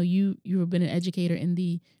you? You've been an educator in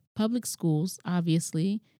the public schools,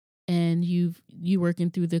 obviously, and you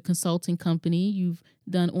working through the consulting company. You've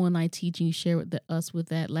done online teaching. You shared with us with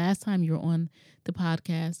that last time you were on the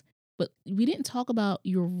podcast. But we didn't talk about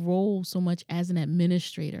your role so much as an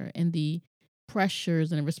administrator and the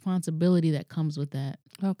pressures and the responsibility that comes with that.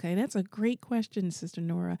 Okay, that's a great question, Sister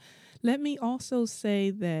Nora. Let me also say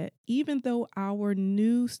that even though our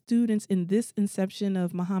new students in this inception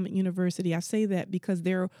of Muhammad University, I say that because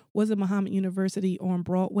there was a Muhammad University on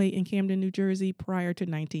Broadway in Camden, New Jersey prior to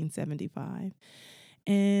 1975.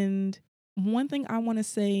 And one thing I want to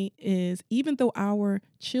say is even though our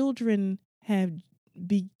children have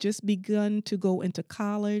just begun to go into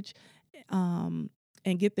college and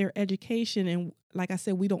get their education, and like I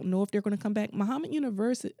said, we don't know if they're going to come back. Muhammad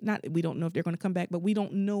University, we don't know if they're going to come back, but we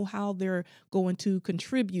don't know how they're going to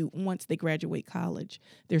contribute once they graduate college.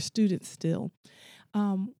 They're students still.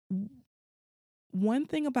 One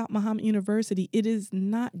thing about Muhammad University, it is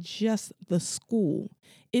not just the school.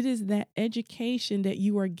 It is that education that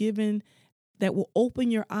you are given that will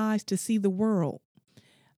open your eyes to see the world.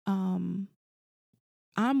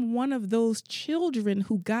 I'm one of those children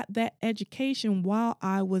who got that education while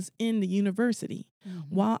I was in the university,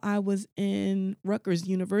 while I was in Rutgers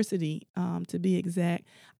University, to be exact.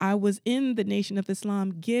 I was in the Nation of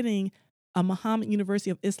Islam getting a Muhammad University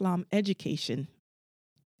of Islam education.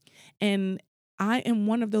 And I am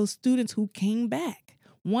one of those students who came back.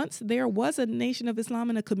 Once there was a Nation of Islam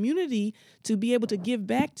in a community to be able to give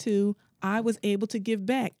back to, I was able to give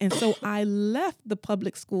back. And so I left the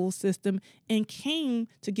public school system and came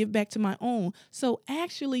to give back to my own. So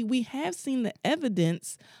actually, we have seen the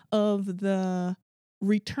evidence of the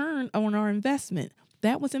return on our investment.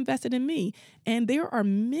 That was invested in me. And there are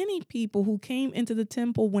many people who came into the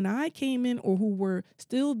temple when I came in or who were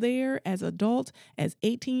still there as adults, as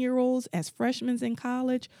 18-year-olds, as freshmen in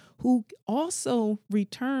college, who also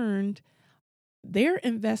returned their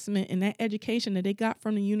investment in that education that they got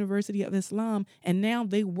from the University of Islam, and now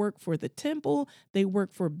they work for the temple, they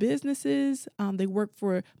work for businesses, they work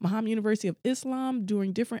for Muhammad University of Islam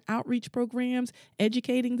doing different outreach programs,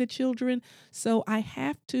 educating the children. So I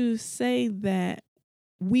have to say that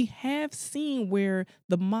we have seen where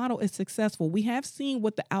the model is successful. We have seen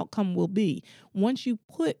what the outcome will be. Once you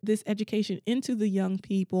put this education into the young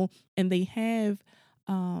people and they have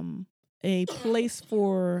a place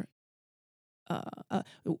for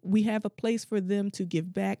we have a place for them to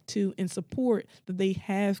give back to and support, that they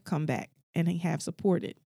have come back and they have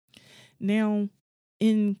supported. Now,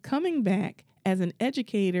 in coming back as an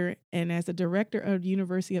educator and as a director of the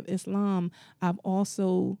University of Islam, I've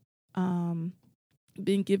also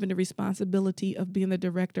been given the responsibility of being the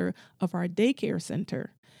director of our daycare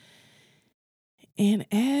center. And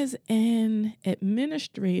as an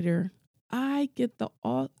administrator,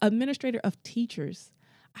 administrator of teachers,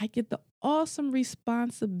 I get the awesome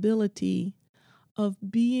responsibility of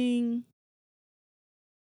being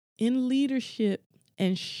in leadership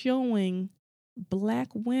and showing Black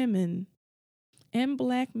women and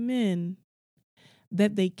Black men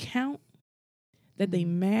that they count, that they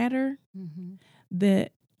matter,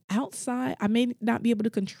 that outside, I may not be able to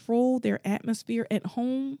control their atmosphere at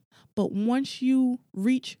home, but once you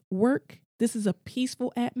reach work, this is a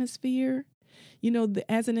peaceful atmosphere.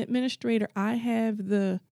 As an administrator, I have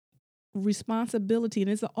the responsibility,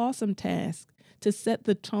 and it's an awesome task, to set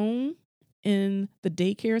the tone in the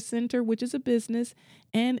daycare center, which is a business,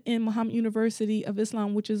 and in Muhammad University of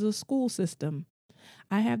Islam, which is a school system.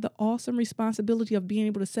 I have the awesome responsibility of being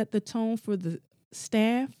able to set the tone for the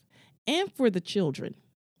staff and for the children.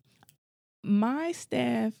 My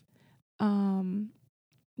staff,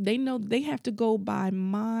 they know they have to go by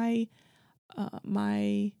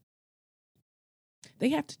they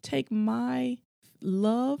have to take my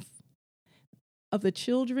love of the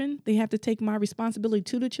children. They have to take my responsibility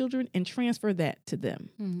to the children and transfer that to them.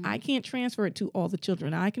 I can't transfer it to all the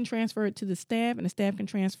children. I can transfer it to the staff, and the staff can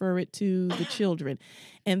transfer it to the children.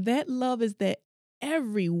 And that love is that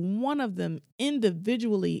every one of them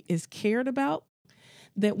individually is cared about,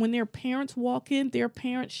 that when their parents walk in, their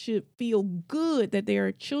parents should feel good that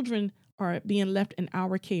their children are being left in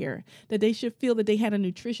our care, that they should feel that they had a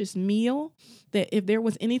nutritious meal, that if there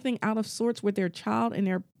was anything out of sorts with their child and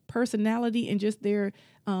their personality and just their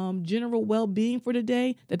general well-being for the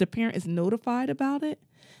day, that the parent is notified about it,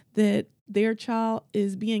 that their child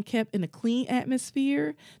is being kept in a clean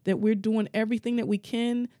atmosphere, that we're doing everything that we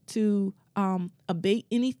can to abate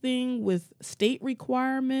anything with state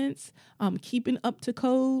requirements, keeping up to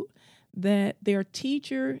code, that their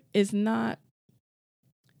teacher is not,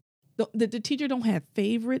 that the teacher don't have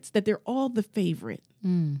favorites, that they're all the favorite.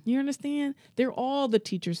 You understand? They're all the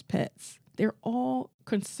teacher's pets. They're all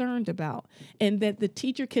concerned about, and that the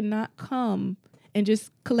teacher cannot come and just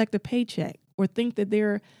collect a paycheck or think that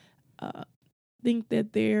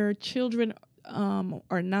their children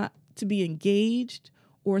are not to be engaged,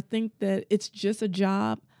 or think that it's just a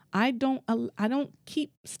job. I don't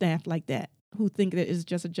keep staff like that who think that it's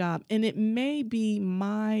just a job. And it may be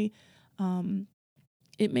my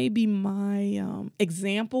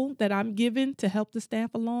example that I'm given to help the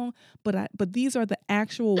staff along, but these are the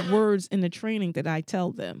actual words in the training that I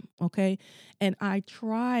tell them, okay? And I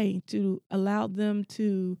try to allow them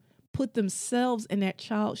to put themselves in that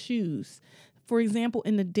child's shoes. For example,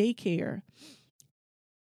 in the daycare,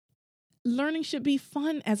 learning should be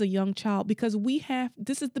fun as a young child, because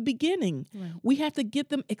this is the beginning. Right. We have to get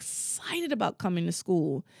them excited about coming to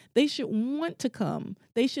school. They should want to come.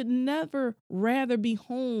 They should never rather be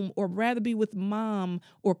home or rather be with mom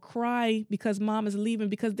or cry because mom is leaving,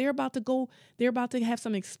 because they're about to have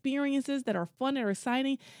some experiences that are fun and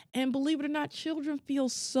exciting. And believe it or not, children feel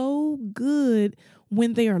so good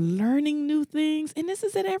when they are learning new things, and this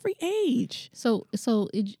is at every age. So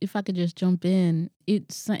if I could just jump in,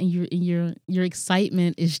 it's your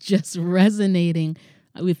excitement is just resonating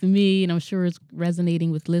with me, and I'm sure it's resonating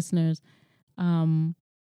with listeners.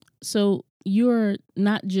 So you're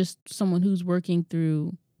not just someone who's working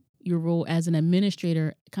through your role as an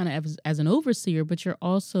administrator, kind of as an overseer, but you're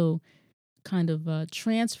also kind of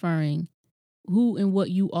transferring who and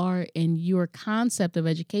what you are and your concept of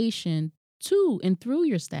education to and through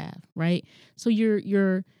your staff, right? So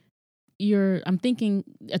you're I'm thinking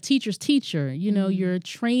a teacher's teacher, you're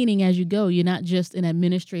training as you go. You're not just an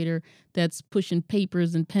administrator that's pushing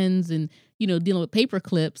papers and pens and, dealing with paper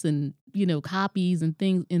clips and, copies and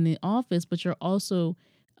things in the office, but you're also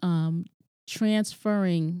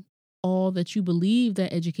transferring all that you believe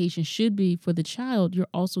that education should be for the child. You're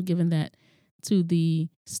also giving that to the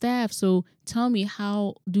staff. So tell me,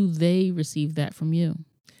 how do they receive that from you?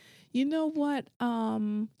 You know what?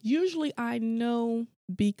 Usually I know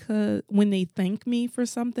because when they thank me for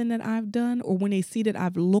something that I've done, or when they see that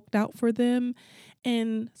I've looked out for them.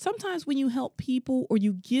 And sometimes when you help people or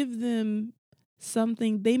you give them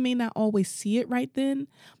something, they may not always see it right then,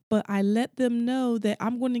 but I let them know that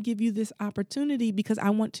I'm going to give you this opportunity because I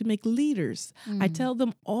want to make leaders. I tell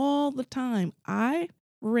them all the time, I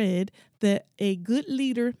read that a good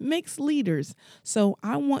leader makes leaders. So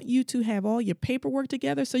I want you to have all your paperwork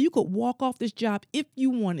together so you could walk off this job if you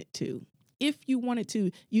wanted to. if you wanted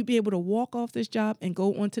to, you'd be able to walk off this job and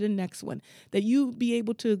go on to the next one. That you'd be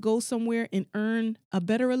able to go somewhere and earn a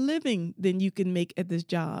better living than you can make at this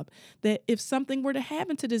job. That if something were to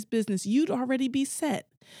happen to this business, you'd already be set.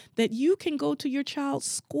 That you can go to your child's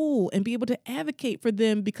school and be able to advocate for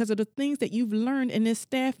them because of the things that you've learned in this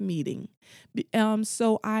staff meeting.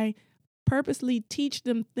 So I purposely teach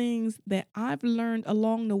them things that I've learned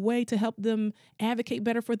along the way to help them advocate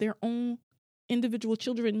better for their own individual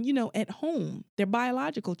children, at home, their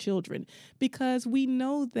biological children, because we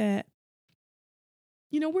know that,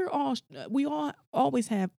 we all always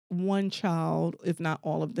have one child, if not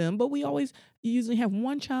all of them, but we always usually have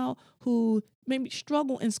one child who maybe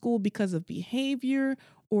struggle in school because of behavior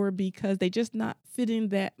or because they just not fitting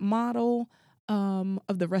that model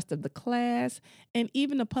of the rest of the class. And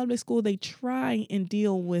even the public school, they try and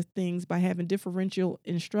deal with things by having differential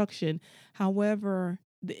instruction. However,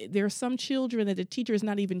 there are some children that the teacher is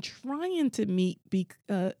not even trying to meet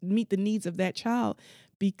the needs of that child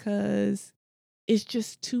because it's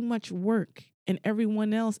just too much work and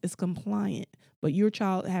everyone else is compliant, but your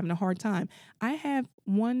child having a hard time. I have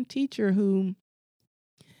one teacher who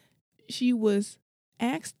she was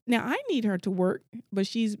asked, now I need her to work, but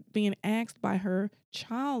she's being asked by her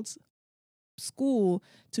child's school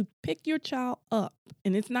to pick your child up.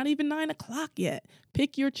 And it's not even 9 o'clock yet.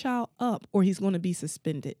 Pick your child up or he's going to be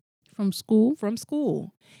suspended. From school? From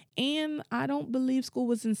school. And I don't believe school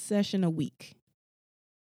was in session a week.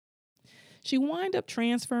 She wound up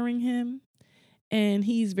transferring him and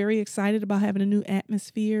he's very excited about having a new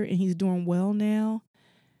atmosphere and he's doing well now.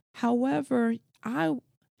 However, I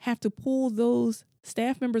have to pull those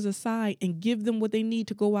staff members aside and give them what they need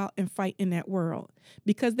to go out and fight in that world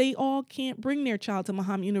because they all can't bring their child to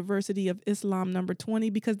Muhammad University of Islam number 20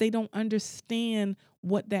 because they don't understand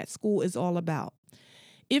what that school is all about.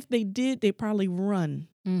 If they did, they probably run.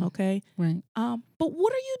 Okay. Right. But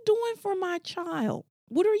what are you doing for my child?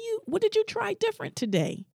 What did you try different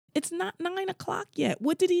today? It's not 9 o'clock yet.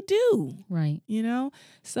 What did he do? Right.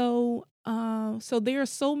 So there are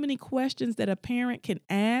so many questions that a parent can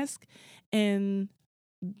ask, and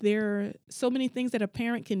there are so many things that a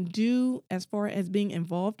parent can do as far as being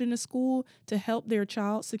involved in a school to help their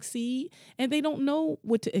child succeed. And they don't know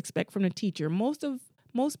what to expect from the teacher. Most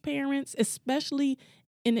parents, especially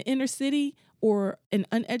in the inner city or an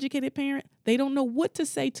uneducated parent, they don't know what to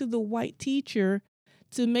say to the white teacher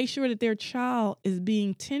to make sure that their child is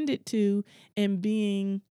being tended to and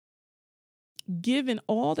being given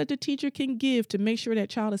all that the teacher can give to make sure that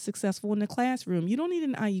child is successful in the classroom. You don't need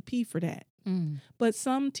an IEP for that. But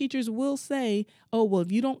some teachers will say, oh, well,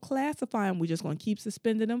 if you don't classify them, we're just going to keep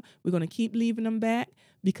suspending them. We're going to keep leaving them back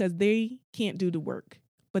because they can't do the work.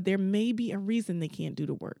 But there may be a reason they can't do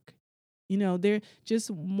the work. They're just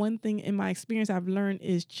one thing in my experience I've learned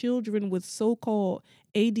is children with so-called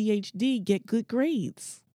ADHD get good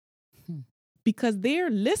grades because they're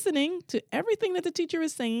listening to everything that the teacher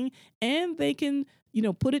is saying and they can,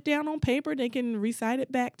 put it down on paper. They can recite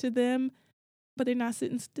it back to them, but they're not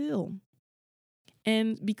sitting still.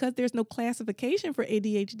 And because there's no classification for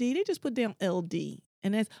ADHD, they just put down LD.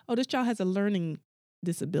 And that's, this child has a learning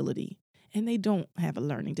disability. And they don't have a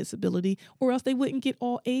learning disability, or else they wouldn't get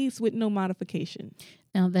all A's with no modification.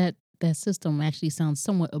 Now that system actually sounds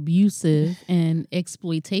somewhat abusive and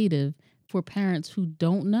exploitative for parents who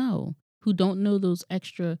don't know those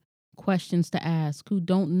extra questions to ask, who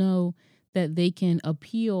don't know that they can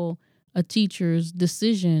appeal a teacher's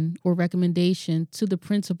decision or recommendation to the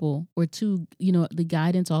principal or to, the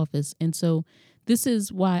guidance office. And so this is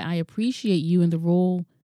why I appreciate you and the role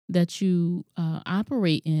that you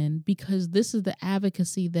operate in, because this is the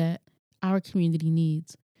advocacy that our community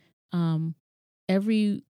needs.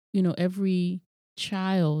 Every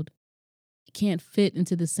child can't fit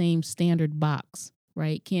into the same standard box,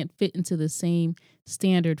 right? Can't fit into the same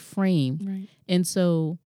standard frame. Right. And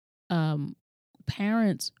so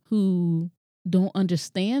parents who don't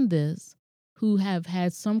understand this, who have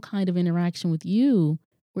had some kind of interaction with you,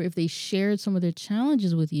 or if they shared some of their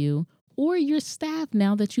challenges with you, or your staff,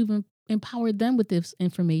 now that you've empowered them with this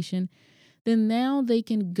information, then now they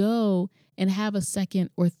can go and have a second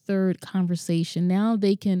or third conversation. Now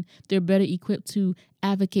they're better equipped to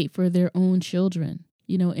advocate for their own children,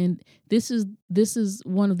 and this is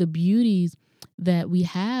one of the beauties that we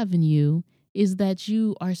have in you, is that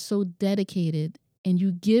you are so dedicated and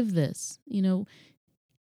you give this,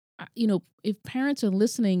 if parents are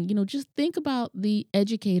listening, just think about the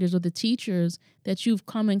educators or the teachers that you've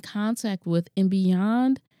come in contact with, and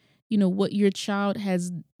beyond, what your child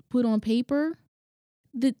has put on paper,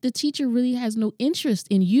 the teacher really has no interest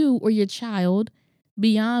in you or your child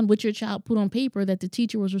beyond what your child put on paper that the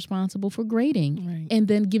teacher was responsible for grading, Right. and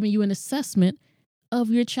then giving you an assessment of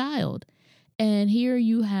your child. And here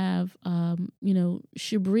you have,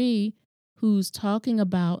 Shabri, who's talking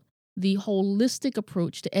about the holistic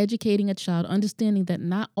approach to educating a child, understanding that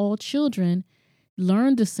not all children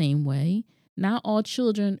learn the same way, not all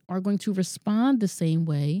children are going to respond the same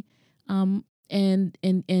way, and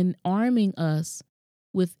arming us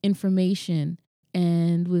with information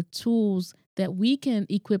and with tools that we can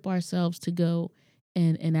equip ourselves to go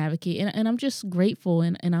and advocate. And I'm just grateful,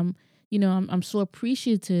 and I'm so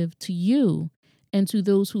appreciative to you and to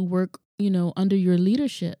those who work, under your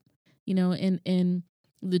leadership, and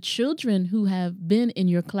the children who have been in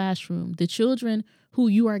your classroom, the children who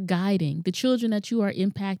you are guiding, the children that you are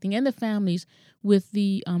impacting, and the families with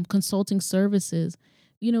the consulting services.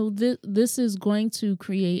 This is going to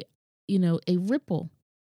create, a ripple,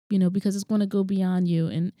 because it's going to go beyond you.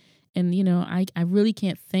 And I really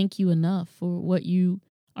can't thank you enough for what you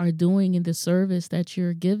are doing in the service that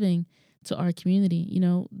you're giving to our community.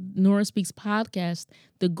 Nora Speaks podcast,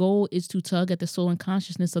 the goal is to tug at the soul and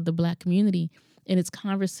consciousness of the Black community. And it's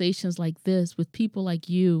conversations like this with people like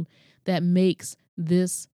you that makes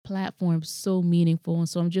this platform so meaningful. And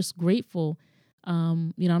so I'm just grateful. I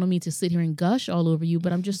don't mean to sit here and gush all over you,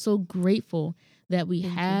 but I'm just so grateful that we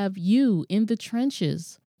have you in the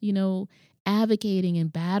trenches, advocating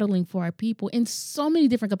and battling for our people in so many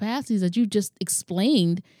different capacities that you just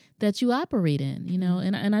explained that you operate in,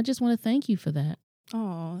 and I just want to thank you for that.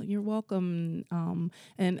 Oh, you're welcome.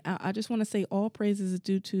 And I just want to say all praises is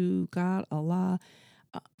due to God, Allah,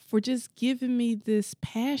 for just giving me this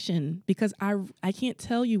passion, because I can't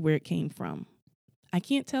tell you where it came from. I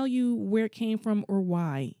can't tell you where it came from or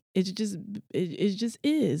why. It just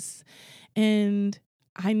is. And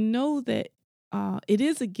I know that it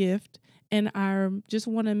is a gift, and I just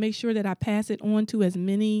want to make sure that I pass it on to as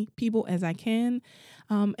many people as I can.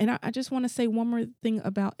 And I just want to say one more thing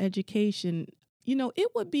about education. It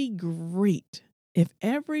would be great if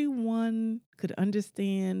everyone could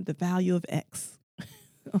understand the value of X.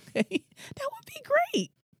 Okay? That would be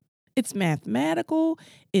great. It's mathematical,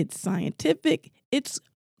 it's scientific, it's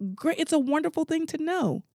great. It's a wonderful thing to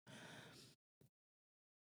know.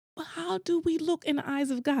 But how do we look in the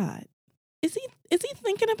eyes of God? Is he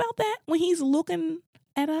thinking about that when he's looking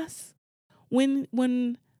at us? When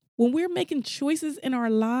we're making choices in our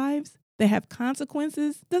lives that have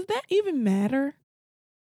consequences, does that even matter?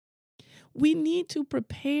 We need to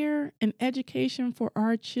prepare an education for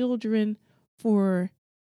our children for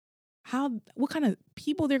what kind of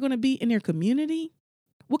people they're going to be in their community,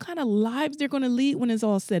 what kind of lives they're going to lead when it's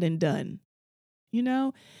all said and done.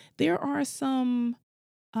 There are some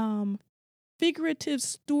figurative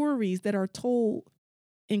stories that are told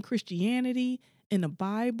in Christianity, in the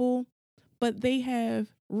Bible, but they have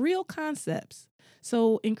real concepts.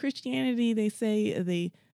 So in Christianity, they say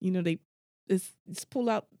they pull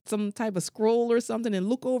out some type of scroll or something and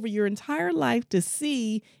look over your entire life to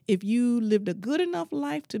see if you lived a good enough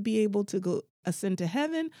life to be able to go ascend to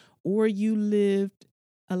heaven, or you lived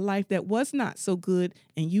a life that was not so good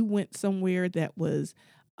and you went somewhere that was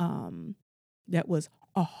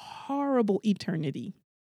a horrible eternity.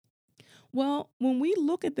 Well, when we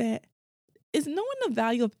look at that, is knowing the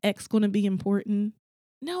value of X going to be important?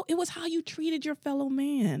 No, it was how you treated your fellow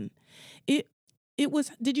man. It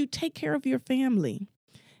was, did you take care of your family?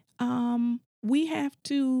 We have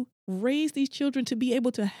to raise these children to be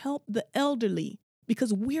able to help the elderly,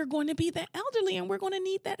 because we're going to be the elderly and we're going to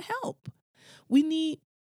need that help. We need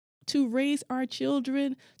to raise our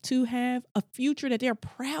children to have a future that they're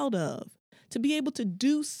proud of, to be able to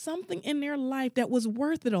do something in their life that was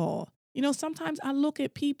worth it all. Sometimes I look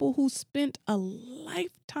at people who spent a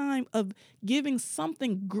lifetime of giving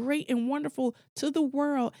something great and wonderful to the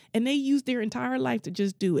world, and they used their entire life to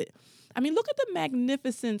just do it. I mean, look at the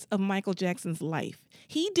magnificence of Michael Jackson's life.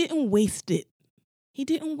 He didn't waste it.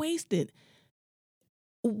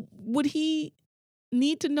 Would he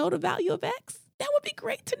need to know the value of X? That would be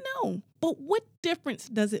great to know. But what difference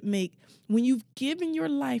does it make when you've given your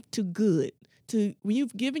life to good? When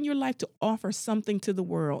you've given your life to offer something to the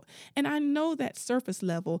world? And I know that surface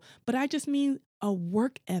level, but I just mean a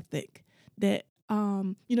work ethic that,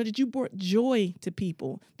 that you brought joy to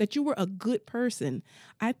people, that you were a good person.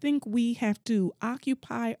 I think we have to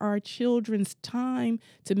occupy our children's time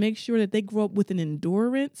to make sure that they grow up with an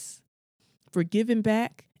endurance for giving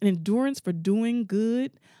back, an endurance for doing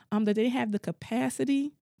good, that they have the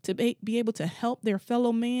capacity to be able to help their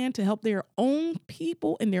fellow man, to help their own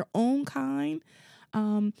people and their own kind,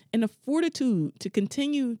 and the fortitude to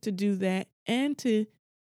continue to do that, and to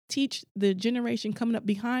teach the generation coming up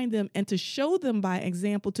behind them and to show them by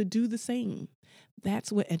example to do the same.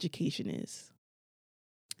 That's what education is.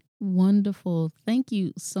 Wonderful. Thank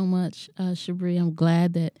you so much, Shabri. I'm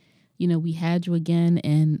glad that, we had you again.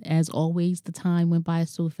 And as always, the time went by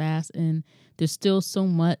so fast, and there's still so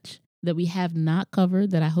much that we have not covered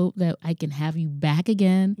that I hope that I can have you back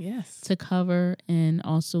again Yes. to cover, and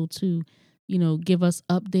also to, give us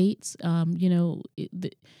updates.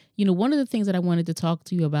 One of the things that I wanted to talk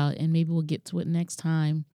to you about, and maybe we'll get to it next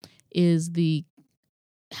time, is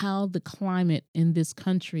how the climate in this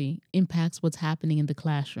country impacts what's happening in the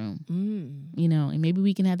classroom. And maybe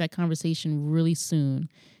we can have that conversation really soon.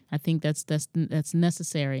 I think that's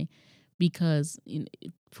necessary, because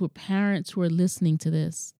for parents who are listening to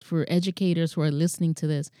this, for educators who are listening to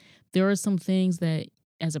this, there are some things that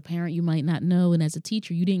as a parent you might not know, and as a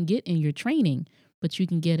teacher you didn't get in your training, but you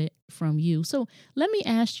can get it from you. So let me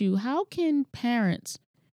ask you, how can parents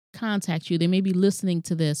contact you? They may be listening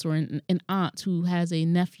to this, or an aunt who has a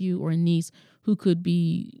nephew or a niece who could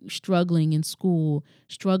be struggling in school,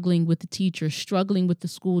 struggling with the teacher, struggling with the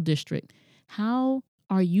school district. How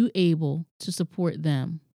are you able to support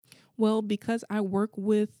them? Well, because I work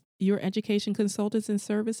with your education consultants and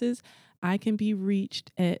services, I can be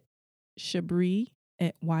reached at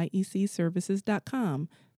Shabree@yecservices.com.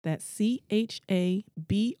 That's CHABREE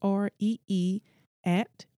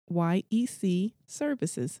at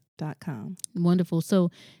yecservices.com. Wonderful. So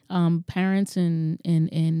parents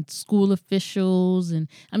and school officials, and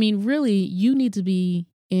really, you need to be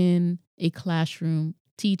in a classroom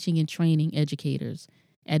teaching and training educators,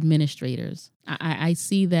 administrators. I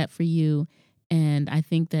see that for you, and I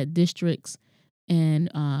think that districts and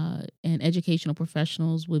educational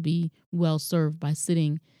professionals would be well served by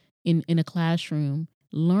sitting in a classroom,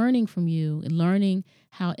 learning from you and learning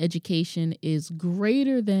how education is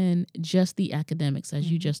greater than just the academics,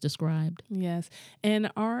 as you just described. Yes.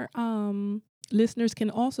 And our listeners can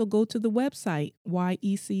also go to the website,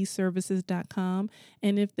 yecservices.com.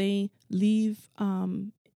 And if they leave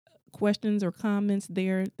questions or comments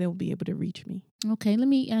there, they'll be able to reach me. Okay, let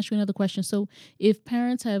me ask you another question. So if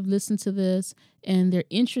parents have listened to this and they're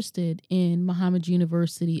interested in Muhammad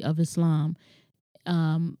University of Islam,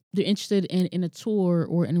 they're interested in a tour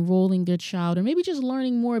or enrolling their child, or maybe just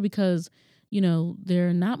learning more because,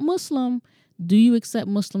 they're not Muslim. Do you accept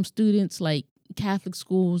Muslim students like Catholic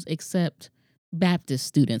schools accept Baptist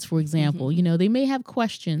students, for example? They may have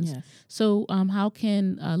questions. Yes. So how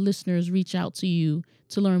can listeners reach out to you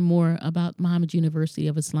to learn more about Muhammad University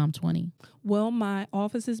of Islam 20? Well, my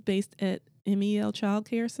office is based at MEL Child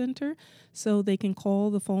Care Center, so they can call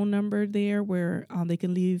the phone number there where they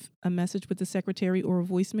can leave a message with the secretary or a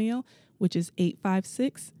voicemail, which is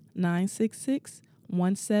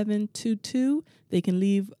 856-966-1722. They can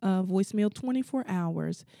leave a voicemail 24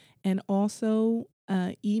 hours. And also,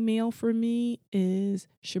 email for me is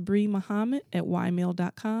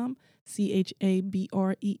shabreemuhammad@ymail.com,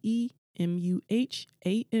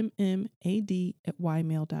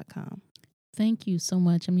 CHABREEMUHAMMAD@ymail.com. Thank you so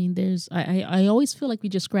much. I always feel like we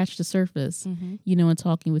just scratched the surface, in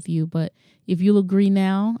talking with you. But if you'll agree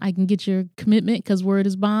now, I can get your commitment, because word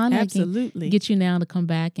is bond. Absolutely. I can get you now to come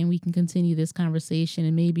back and we can continue this conversation.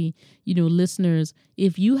 And maybe, listeners,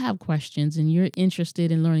 if you have questions and you're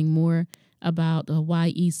interested in learning more about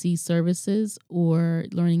YEC services, or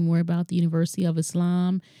learning more about the University of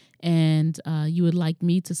Islam, and you would like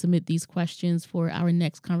me to submit these questions for our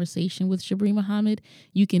next conversation with Shabree Muhammad,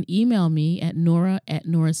 you can email me at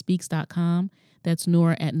nora@noraspeaks.com. That's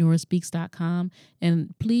nora@noraspeaks.com.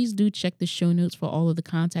 And please do check the show notes for all of the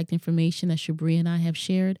contact information that Shabree and I have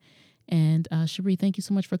shared. And Shabree, thank you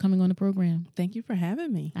so much for coming on the program. Thank you for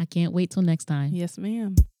having me. I can't wait till next time. Yes,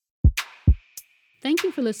 ma'am. Thank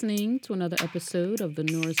you for listening to another episode of the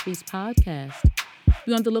Nora Speaks podcast.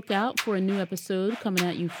 Be on the lookout for a new episode coming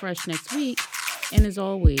at you fresh next week. And as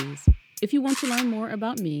always, if you want to learn more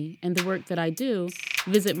about me and the work that I do,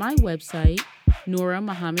 visit my website,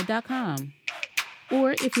 noramuhammad.com.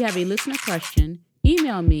 Or if you have a listener question,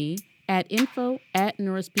 email me at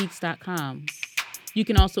info@noraspeaks.com. You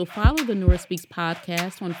can also follow the Nora Speaks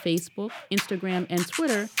podcast on Facebook, Instagram, and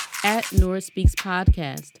Twitter at Nora Speaks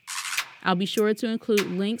Podcast. I'll be sure to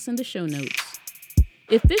include links in the show notes.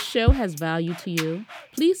 If this show has value to you,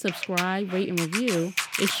 please subscribe, rate, and review,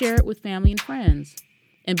 and share it with family and friends.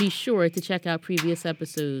 And be sure to check out previous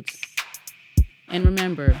episodes. And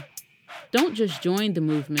remember, don't just join the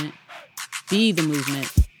movement, be the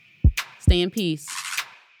movement. Stay in peace.